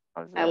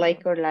 I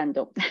like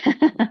Orlando.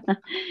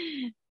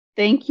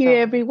 Thank you, So,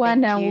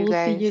 everyone, thank and you,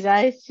 we'll see you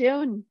guys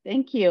soon.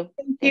 Thank you.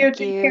 Thank you. Thank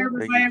Take you. care.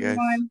 Thank Bye, you, guys.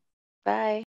 everyone. Bye.